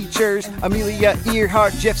fresh teachers. Amelia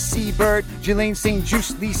Earhart, Jeff Seabird, Jelaine St.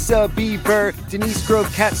 Juice, Lisa Beaver, Denise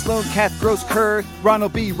Grove, Kat Sloan, Kath Gross Kerr,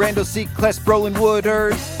 Ronald B. Randall C. Kless, Brolin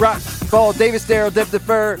Woodard, Rock Ball, Davis, Darrell, Deb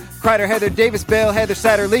DeFur, Kreider, Heather Davis, Bell, Heather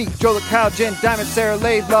Satterlee, Joel Kyle, Jen Diamond, Sarah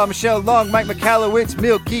Laidlaw, Michelle Long, Mike McCallowitz,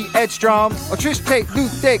 Milky Edstrom, Trish Tate,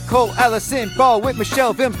 Luth, Cole, Allison, Ball, Whit,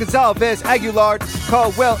 Michelle, Vims, Gonzalez, Aguilar,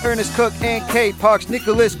 Caldwell, Ernest Cook, and Kay Parks,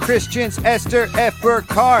 Nicholas Christians, Esther F.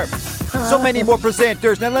 Burkhardt. So many more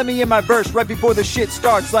presenters. Now let me in my verse right before the shit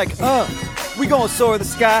starts like, we gonna soar the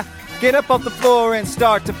sky, get up off the floor and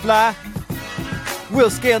start to fly. We'll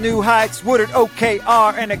scale new heights, Woodard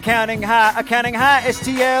OKR and accounting high. Accounting high,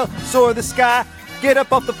 STL, soar the sky, get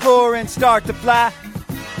up off the floor and start to fly.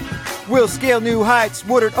 We'll scale new heights,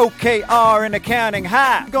 Woodard OKR and accounting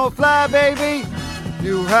high. Gonna fly, baby.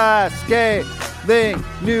 New heights, scaling,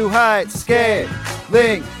 new heights,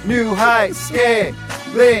 scaling, new heights,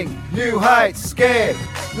 scaling, new heights,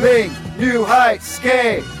 scaling, new heights,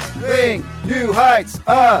 scaling, new heights,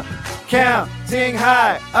 counting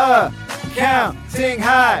high, counting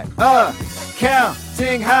high,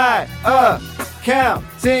 counting high,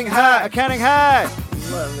 counting high, accounting high.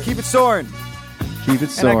 Keep it soaring. Keep it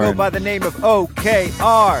soaring. And I go by the name of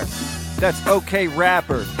OKR. That's OK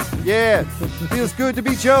Rapper. Yeah. Feels good to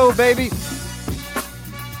be Joe, baby.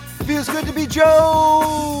 Feels good to be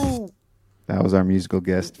Joe. That was our musical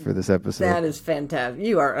guest for this episode. That is fantastic.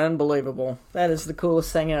 You are unbelievable. That is the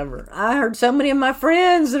coolest thing ever. I heard so many of my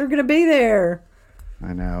friends that are going to be there.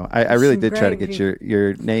 I know. I really did try to get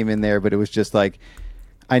your name in there, but it was just like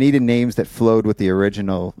I needed names that flowed with the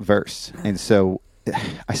original verse. And so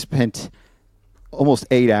I spent almost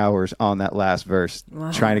 8 hours on that last verse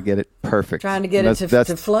trying to get it perfect. Trying to get it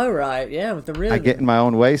to flow right. Yeah, with the rhythm. I get in my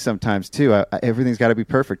own way sometimes too. Everything's got to be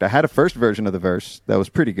perfect. I had a first version of the verse that was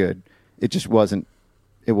pretty good. It just wasn't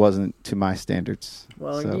to my standards.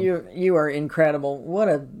 Well, so. you are incredible. What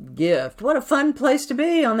a gift. What a fun place to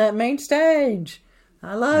be on that main stage.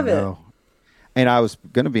 I love it. And I was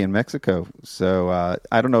going to be in Mexico, so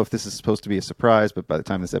I don't know if this is supposed to be a surprise, but by the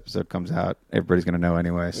time this episode comes out, everybody's going to know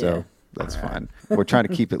anyway, so that's fine. We're trying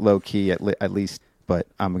to keep it low-key at least, but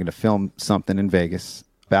I'm going to film something in Vegas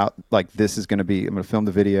about, like, I'm going to film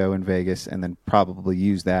the video in Vegas and then probably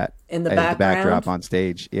use that in the as the backdrop on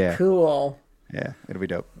stage. Yeah. Cool. Yeah, it'll be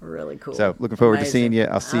dope. Really cool. So looking forward to seeing you.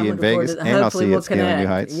 I'll see you in Vegas, and I'll see you at Scaling New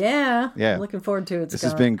Heights. Yeah. Looking forward to it, This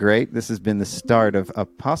has been great. This has been the start of a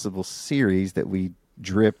possible series that we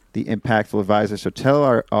drip the Impactful Advisor. So tell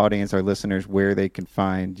our audience, our listeners, where they can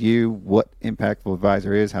find you, what Impactful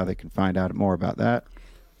Advisor is, how they can find out more about that.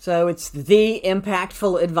 So it's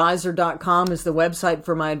theimpactfuladvisor.com is the website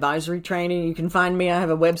for my advisory training. You can find me. I have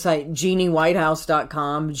a website,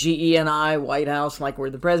 GeniWhitehouse.com, Geni Whitehouse, like where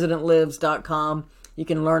the president lives.com. You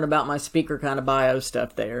can learn about my speaker kind of bio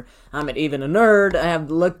stuff there. I'm at Even a Nerd. I have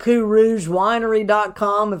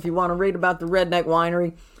LeCourRougeWinery.com if you want to read about the redneck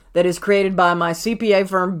winery that is created by my CPA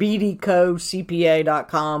firm,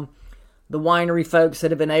 BDCoCPA.com. The winery folks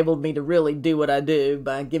that have enabled me to really do what I do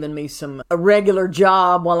by giving me a regular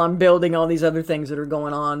job while I'm building all these other things that are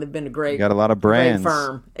going on. They've been a great, you got a lot of brands. Great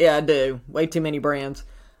firm. Yeah, I do. Way too many brands.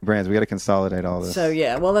 We got to consolidate all this. So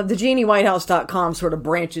yeah, well, the GeniWhitehouse.com sort of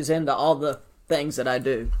branches into all the things that I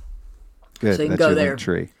do. Good. So you can That's go your there. link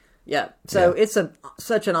tree. Yeah. So it's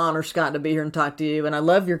such an honor, Scott, to be here and talk to you. And I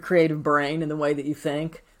love your creative brain and the way that you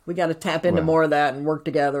think. We got to tap into more of that and work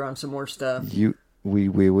together on some more stuff. We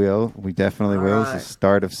will. We definitely will. Right. It's the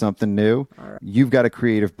start of something new. Right. You've got a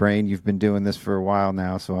creative brain. You've been doing this for a while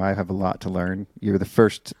now, so I have a lot to learn. You're the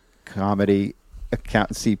first comedy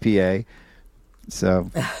accountant CPA.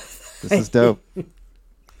 So this is dope.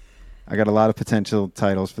 I got a lot of potential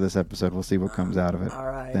titles for this episode. We'll see what comes out of it. All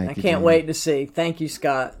right. Thank I you, can't Geni. wait to see. Thank you,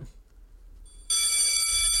 Scott.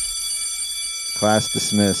 Class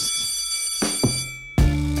dismissed.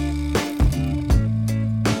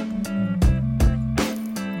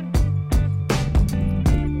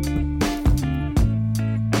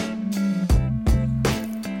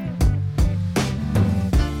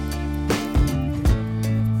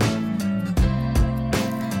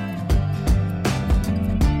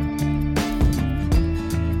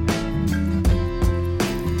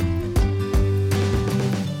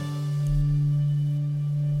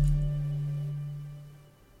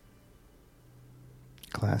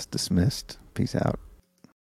 Class dismissed. Peace out.